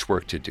too much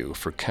work to do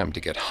for Kem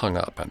to get hung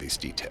up on these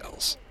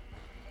details.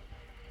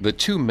 The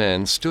two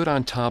men stood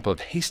on top of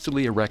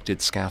hastily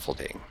erected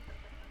scaffolding.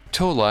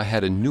 Tola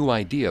had a new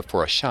idea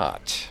for a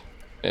shot,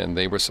 and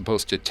they were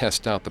supposed to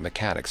test out the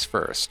mechanics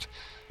first.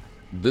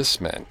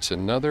 This meant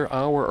another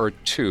hour or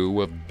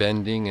two of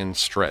bending and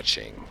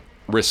stretching,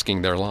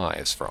 risking their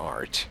lives for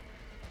art.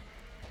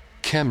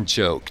 Kem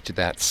joked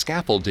that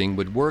scaffolding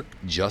would work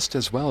just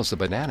as well as a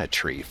banana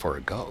tree for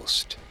a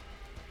ghost.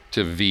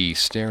 Tavi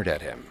stared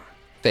at him,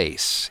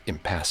 face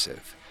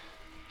impassive.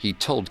 He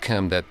told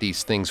Kem that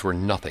these things were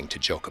nothing to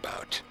joke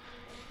about.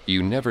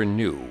 You never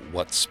knew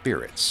what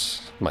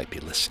spirits might be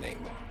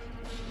listening.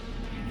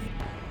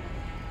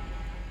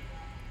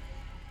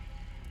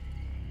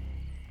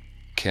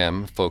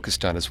 Kem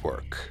focused on his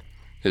work,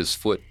 his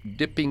foot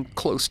dipping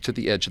close to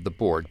the edge of the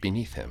board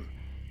beneath him.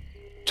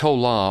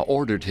 Tola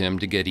ordered him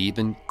to get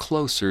even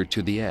closer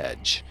to the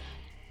edge.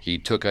 He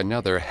took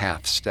another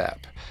half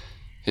step,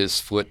 his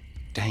foot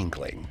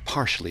dangling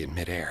partially in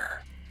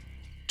midair.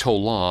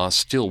 Tola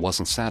still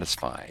wasn't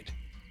satisfied.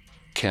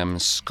 Kem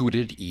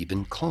scooted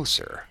even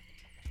closer,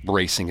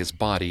 bracing his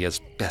body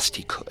as best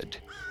he could.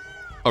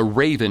 A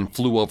raven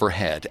flew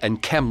overhead,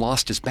 and Kem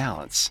lost his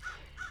balance.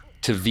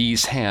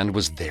 Tavi's hand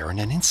was there in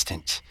an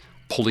instant,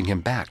 pulling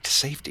him back to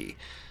safety.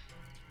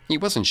 He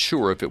wasn't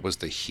sure if it was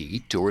the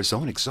heat or his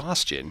own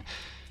exhaustion,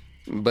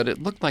 but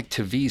it looked like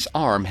Tavi's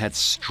arm had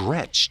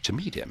stretched to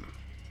meet him,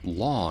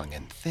 long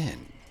and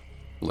thin,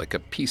 like a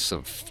piece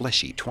of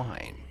fleshy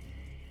twine.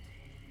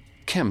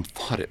 Kem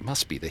thought it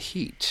must be the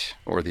heat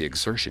or the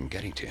exertion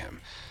getting to him.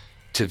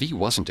 Tavi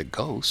wasn't a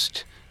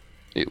ghost.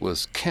 It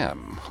was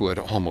Kem who had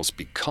almost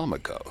become a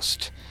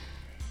ghost.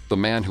 The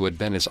man who had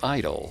been his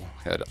idol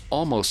had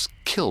almost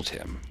killed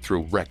him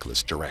through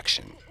reckless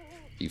direction.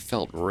 He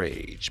felt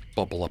rage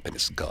bubble up in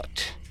his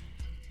gut.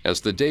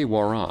 As the day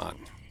wore on,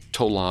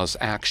 Tola's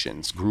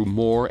actions grew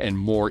more and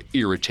more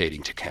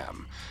irritating to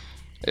Kem.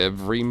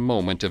 Every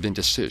moment of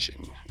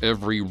indecision,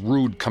 every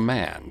rude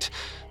command,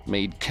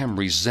 made Kem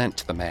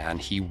resent the man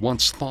he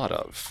once thought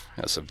of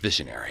as a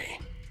visionary.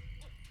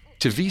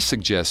 Tavi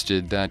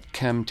suggested that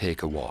Kem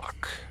take a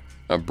walk.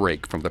 A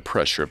break from the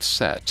pressure of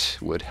Set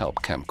would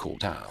help Kem cool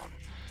down.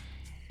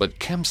 But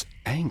Kem's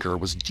anger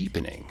was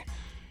deepening.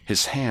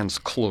 His hands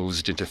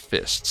closed into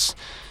fists.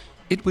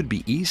 It would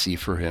be easy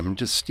for him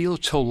to steal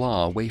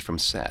Tola away from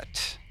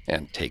Set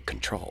and take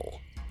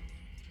control.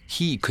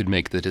 He could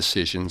make the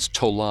decisions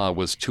Tola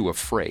was too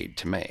afraid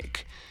to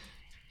make.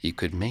 He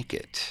could make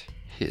it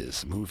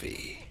his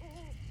movie.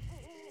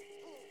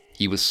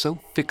 He was so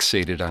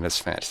fixated on his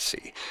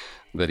fantasy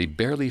that he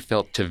barely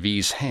felt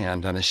Tavi's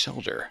hand on his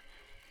shoulder.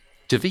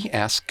 Tavi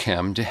asked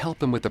Kem to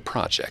help him with the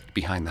project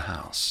behind the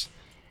house.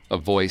 A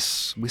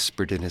voice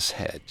whispered in his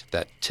head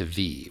that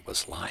Tavi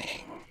was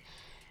lying.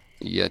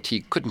 Yet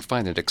he couldn't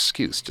find an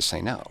excuse to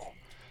say no.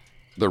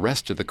 The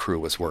rest of the crew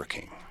was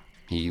working.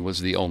 He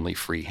was the only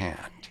free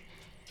hand.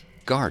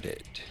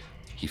 Guarded,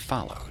 he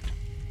followed.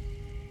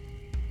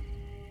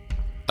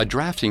 A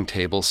drafting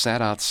table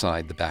sat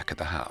outside the back of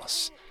the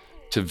house.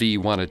 Tavi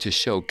wanted to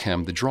show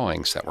Kem the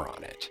drawings that were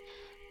on it.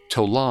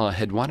 Tola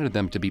had wanted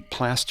them to be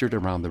plastered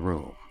around the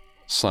room,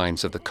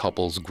 signs of the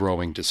couple's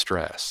growing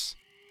distress.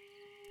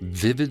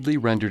 Vividly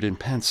rendered in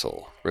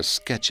pencil were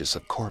sketches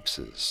of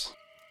corpses.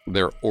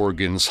 Their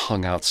organs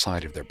hung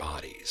outside of their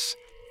bodies,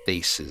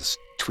 faces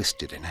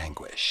twisted in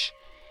anguish.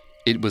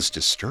 It was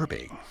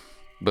disturbing,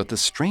 but the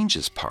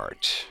strangest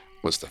part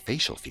was the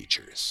facial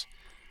features.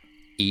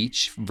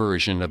 Each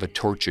version of a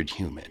tortured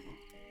human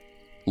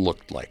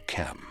looked like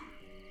Kem.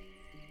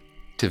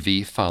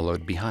 Tavi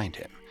followed behind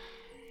him.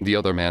 The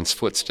other man's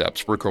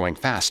footsteps were growing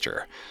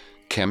faster.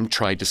 Kem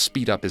tried to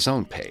speed up his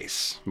own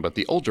pace, but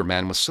the older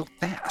man was so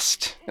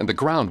fast, and the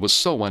ground was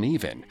so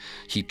uneven.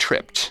 He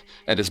tripped,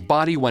 and his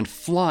body went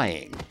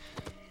flying.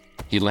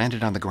 He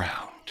landed on the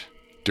ground,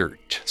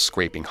 dirt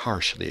scraping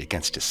harshly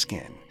against his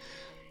skin.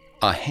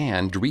 A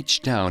hand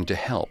reached down to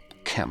help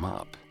Kem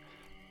up.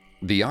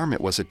 The arm it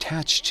was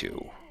attached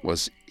to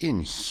was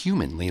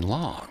inhumanly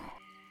long.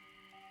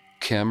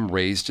 Kem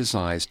raised his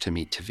eyes to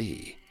meet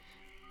Tavi.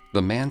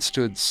 The man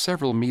stood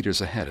several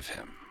meters ahead of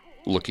him,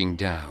 looking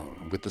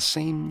down with the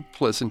same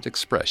pleasant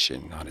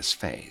expression on his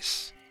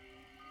face.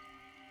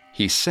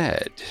 He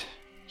said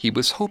he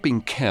was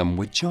hoping Kem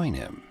would join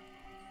him.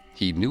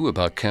 He knew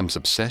about Kem's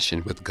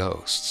obsession with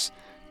ghosts.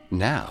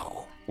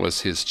 Now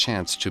was his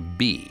chance to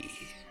be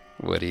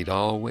what he'd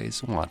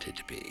always wanted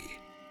to be.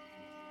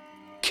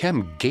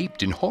 Kem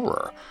gaped in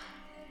horror.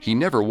 He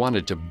never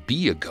wanted to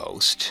be a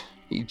ghost.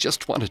 He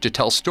just wanted to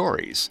tell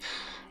stories.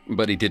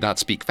 But he did not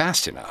speak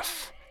fast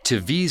enough.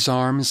 Tavi's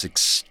arms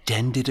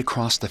extended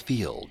across the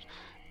field,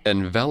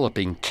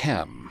 enveloping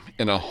Kem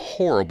in a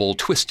horrible,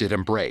 twisted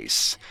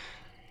embrace.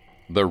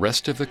 The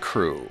rest of the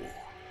crew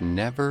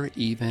never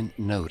even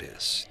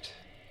noticed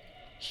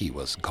he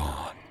was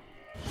gone.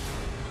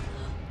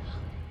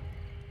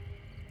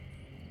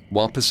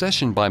 While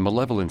possession by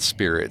malevolent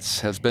spirits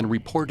has been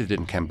reported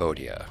in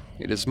Cambodia,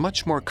 it is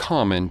much more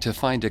common to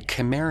find a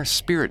Khmer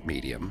spirit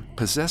medium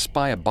possessed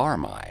by a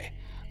Barmai,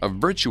 a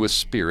virtuous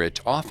spirit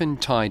often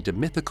tied to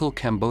mythical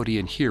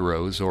Cambodian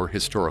heroes or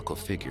historical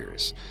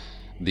figures.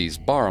 These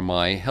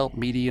Barmai help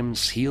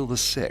mediums heal the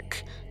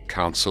sick,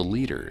 counsel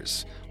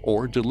leaders,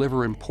 or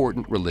deliver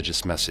important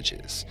religious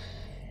messages.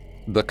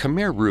 The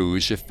Khmer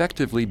Rouge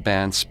effectively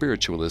banned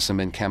spiritualism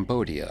in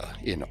Cambodia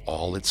in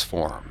all its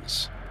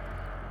forms,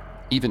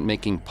 even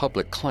making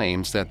public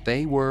claims that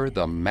they were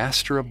the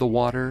master of the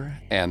water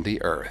and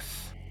the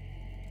earth.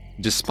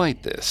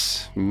 Despite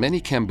this, many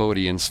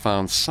Cambodians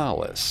found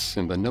solace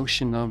in the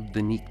notion of the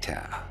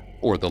Nikta,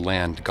 or the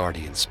land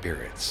guardian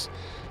spirits.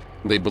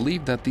 They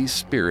believe that these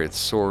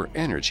spirits or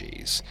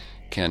energies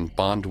can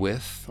bond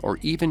with or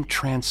even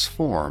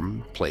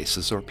transform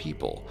places or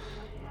people.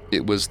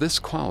 It was this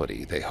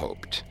quality, they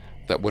hoped,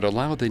 that would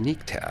allow the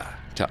Nikta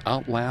to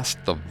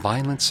outlast the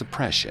violent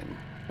suppression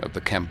of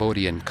the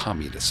Cambodian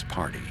Communist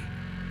Party.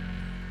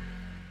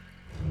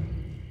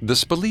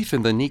 This belief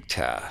in the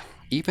Nikta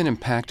even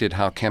impacted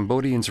how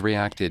Cambodians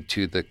reacted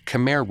to the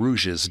Khmer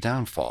Rouge's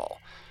downfall.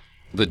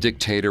 The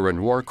dictator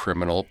and war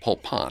criminal Pol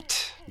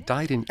Pot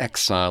died in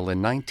exile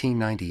in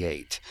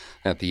 1998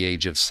 at the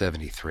age of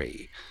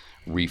 73,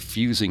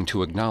 refusing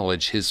to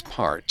acknowledge his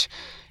part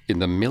in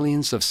the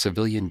millions of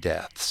civilian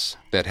deaths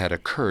that had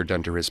occurred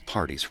under his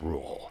party's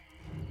rule.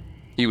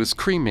 He was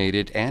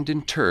cremated and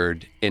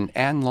interred in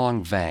An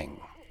Long Vang,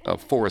 a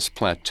forest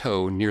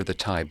plateau near the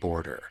Thai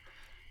border.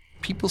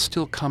 People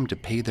still come to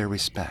pay their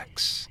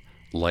respects,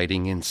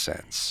 lighting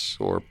incense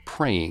or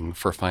praying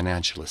for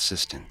financial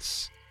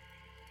assistance.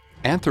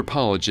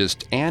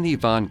 Anthropologist Anne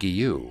Van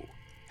Guillou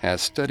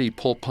has studied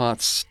Pol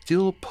Pot's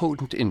still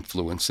potent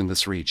influence in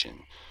this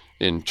region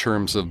in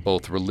terms of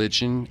both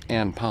religion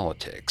and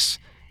politics,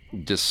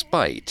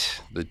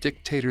 despite the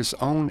dictator's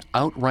own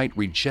outright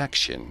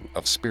rejection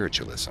of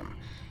spiritualism.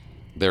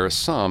 There are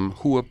some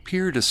who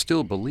appear to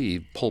still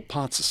believe Pol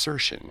Pot's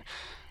assertion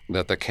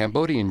that the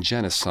Cambodian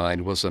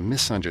genocide was a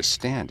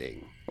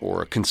misunderstanding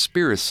or a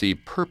conspiracy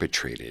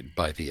perpetrated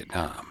by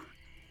Vietnam.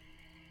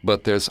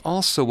 But there's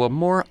also a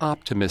more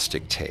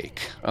optimistic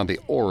take on the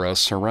aura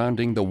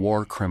surrounding the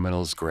war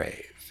criminal's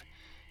grave.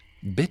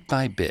 Bit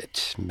by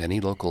bit, many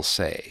locals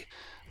say,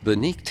 the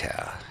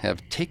Nikta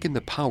have taken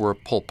the power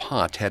Pol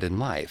Pot had in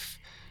life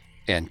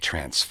and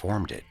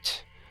transformed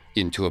it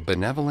into a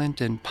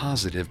benevolent and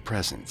positive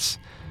presence,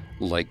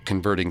 like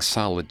converting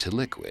solid to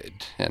liquid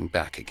and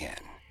back again.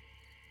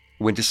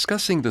 When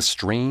discussing the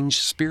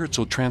strange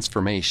spiritual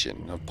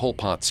transformation of Pol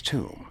Pot's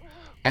tomb,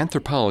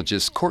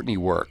 anthropologist Courtney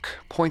Work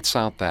points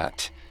out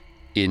that,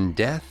 in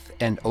death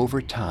and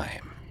over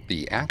time,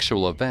 the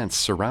actual events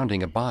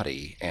surrounding a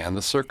body and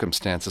the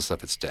circumstances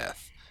of its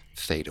death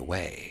fade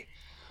away.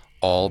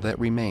 All that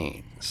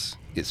remains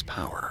is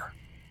power.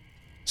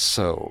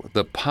 So,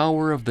 the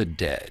power of the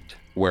dead,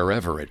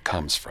 wherever it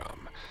comes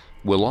from,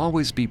 will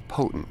always be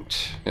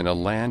potent in a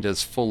land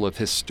as full of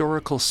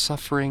historical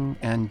suffering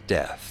and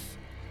death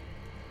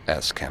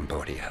as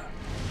Cambodia.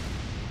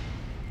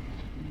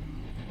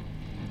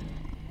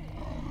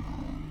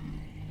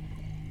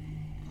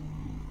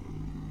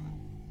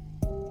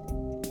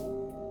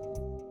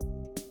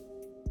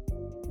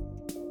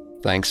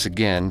 Thanks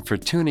again for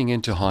tuning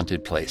into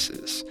Haunted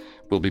Places.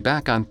 We'll be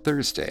back on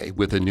Thursday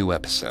with a new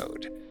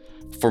episode.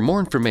 For more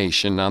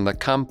information on the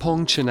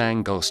Kampong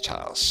Chhnang ghost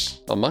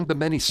house, among the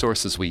many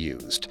sources we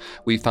used,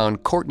 we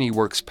found Courtney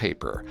Work's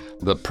paper,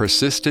 The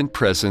Persistent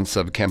Presence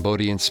of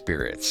Cambodian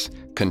Spirits,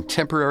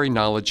 Contemporary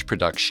Knowledge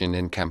Production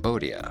in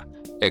Cambodia,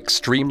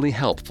 extremely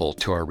helpful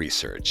to our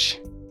research.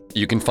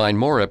 You can find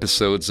more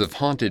episodes of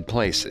Haunted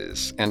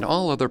Places and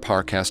all other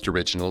Parcast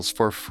originals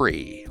for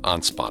free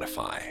on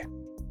Spotify.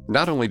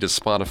 Not only does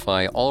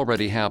Spotify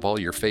already have all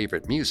your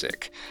favorite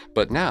music,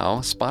 but now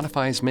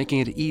Spotify is making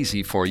it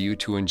easy for you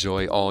to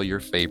enjoy all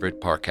your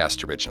favorite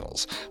Parcast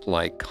originals,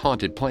 like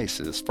Haunted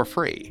Places, for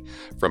free,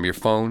 from your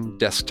phone,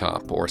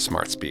 desktop, or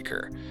smart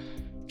speaker.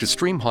 To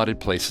stream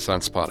Haunted Places on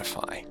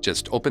Spotify,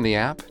 just open the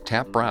app,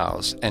 tap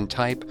Browse, and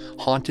type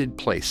Haunted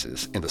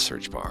Places in the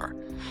search bar.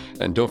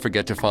 And don't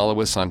forget to follow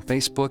us on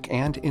Facebook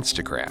and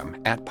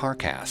Instagram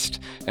 @Parcast,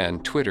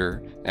 and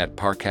Twitter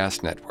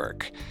 @Parcast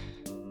Network.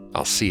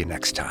 I'll see you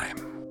next time.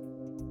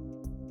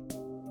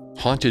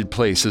 Haunted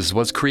Places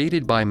was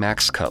created by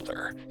Max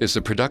Cutler, is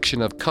a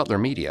production of Cutler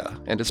Media,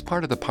 and is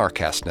part of the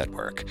Parcast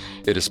Network.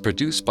 It is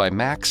produced by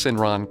Max and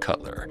Ron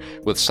Cutler,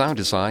 with sound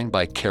design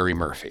by Carrie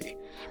Murphy.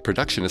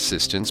 Production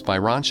assistance by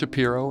Ron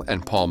Shapiro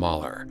and Paul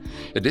Mahler.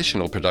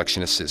 Additional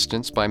production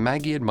assistance by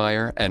Maggie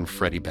Admire and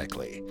Freddie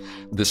Beckley.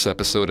 This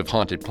episode of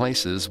Haunted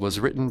Places was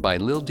written by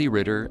Lil D.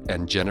 Ritter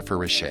and Jennifer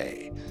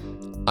Richey.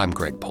 I'm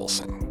Greg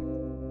Polson.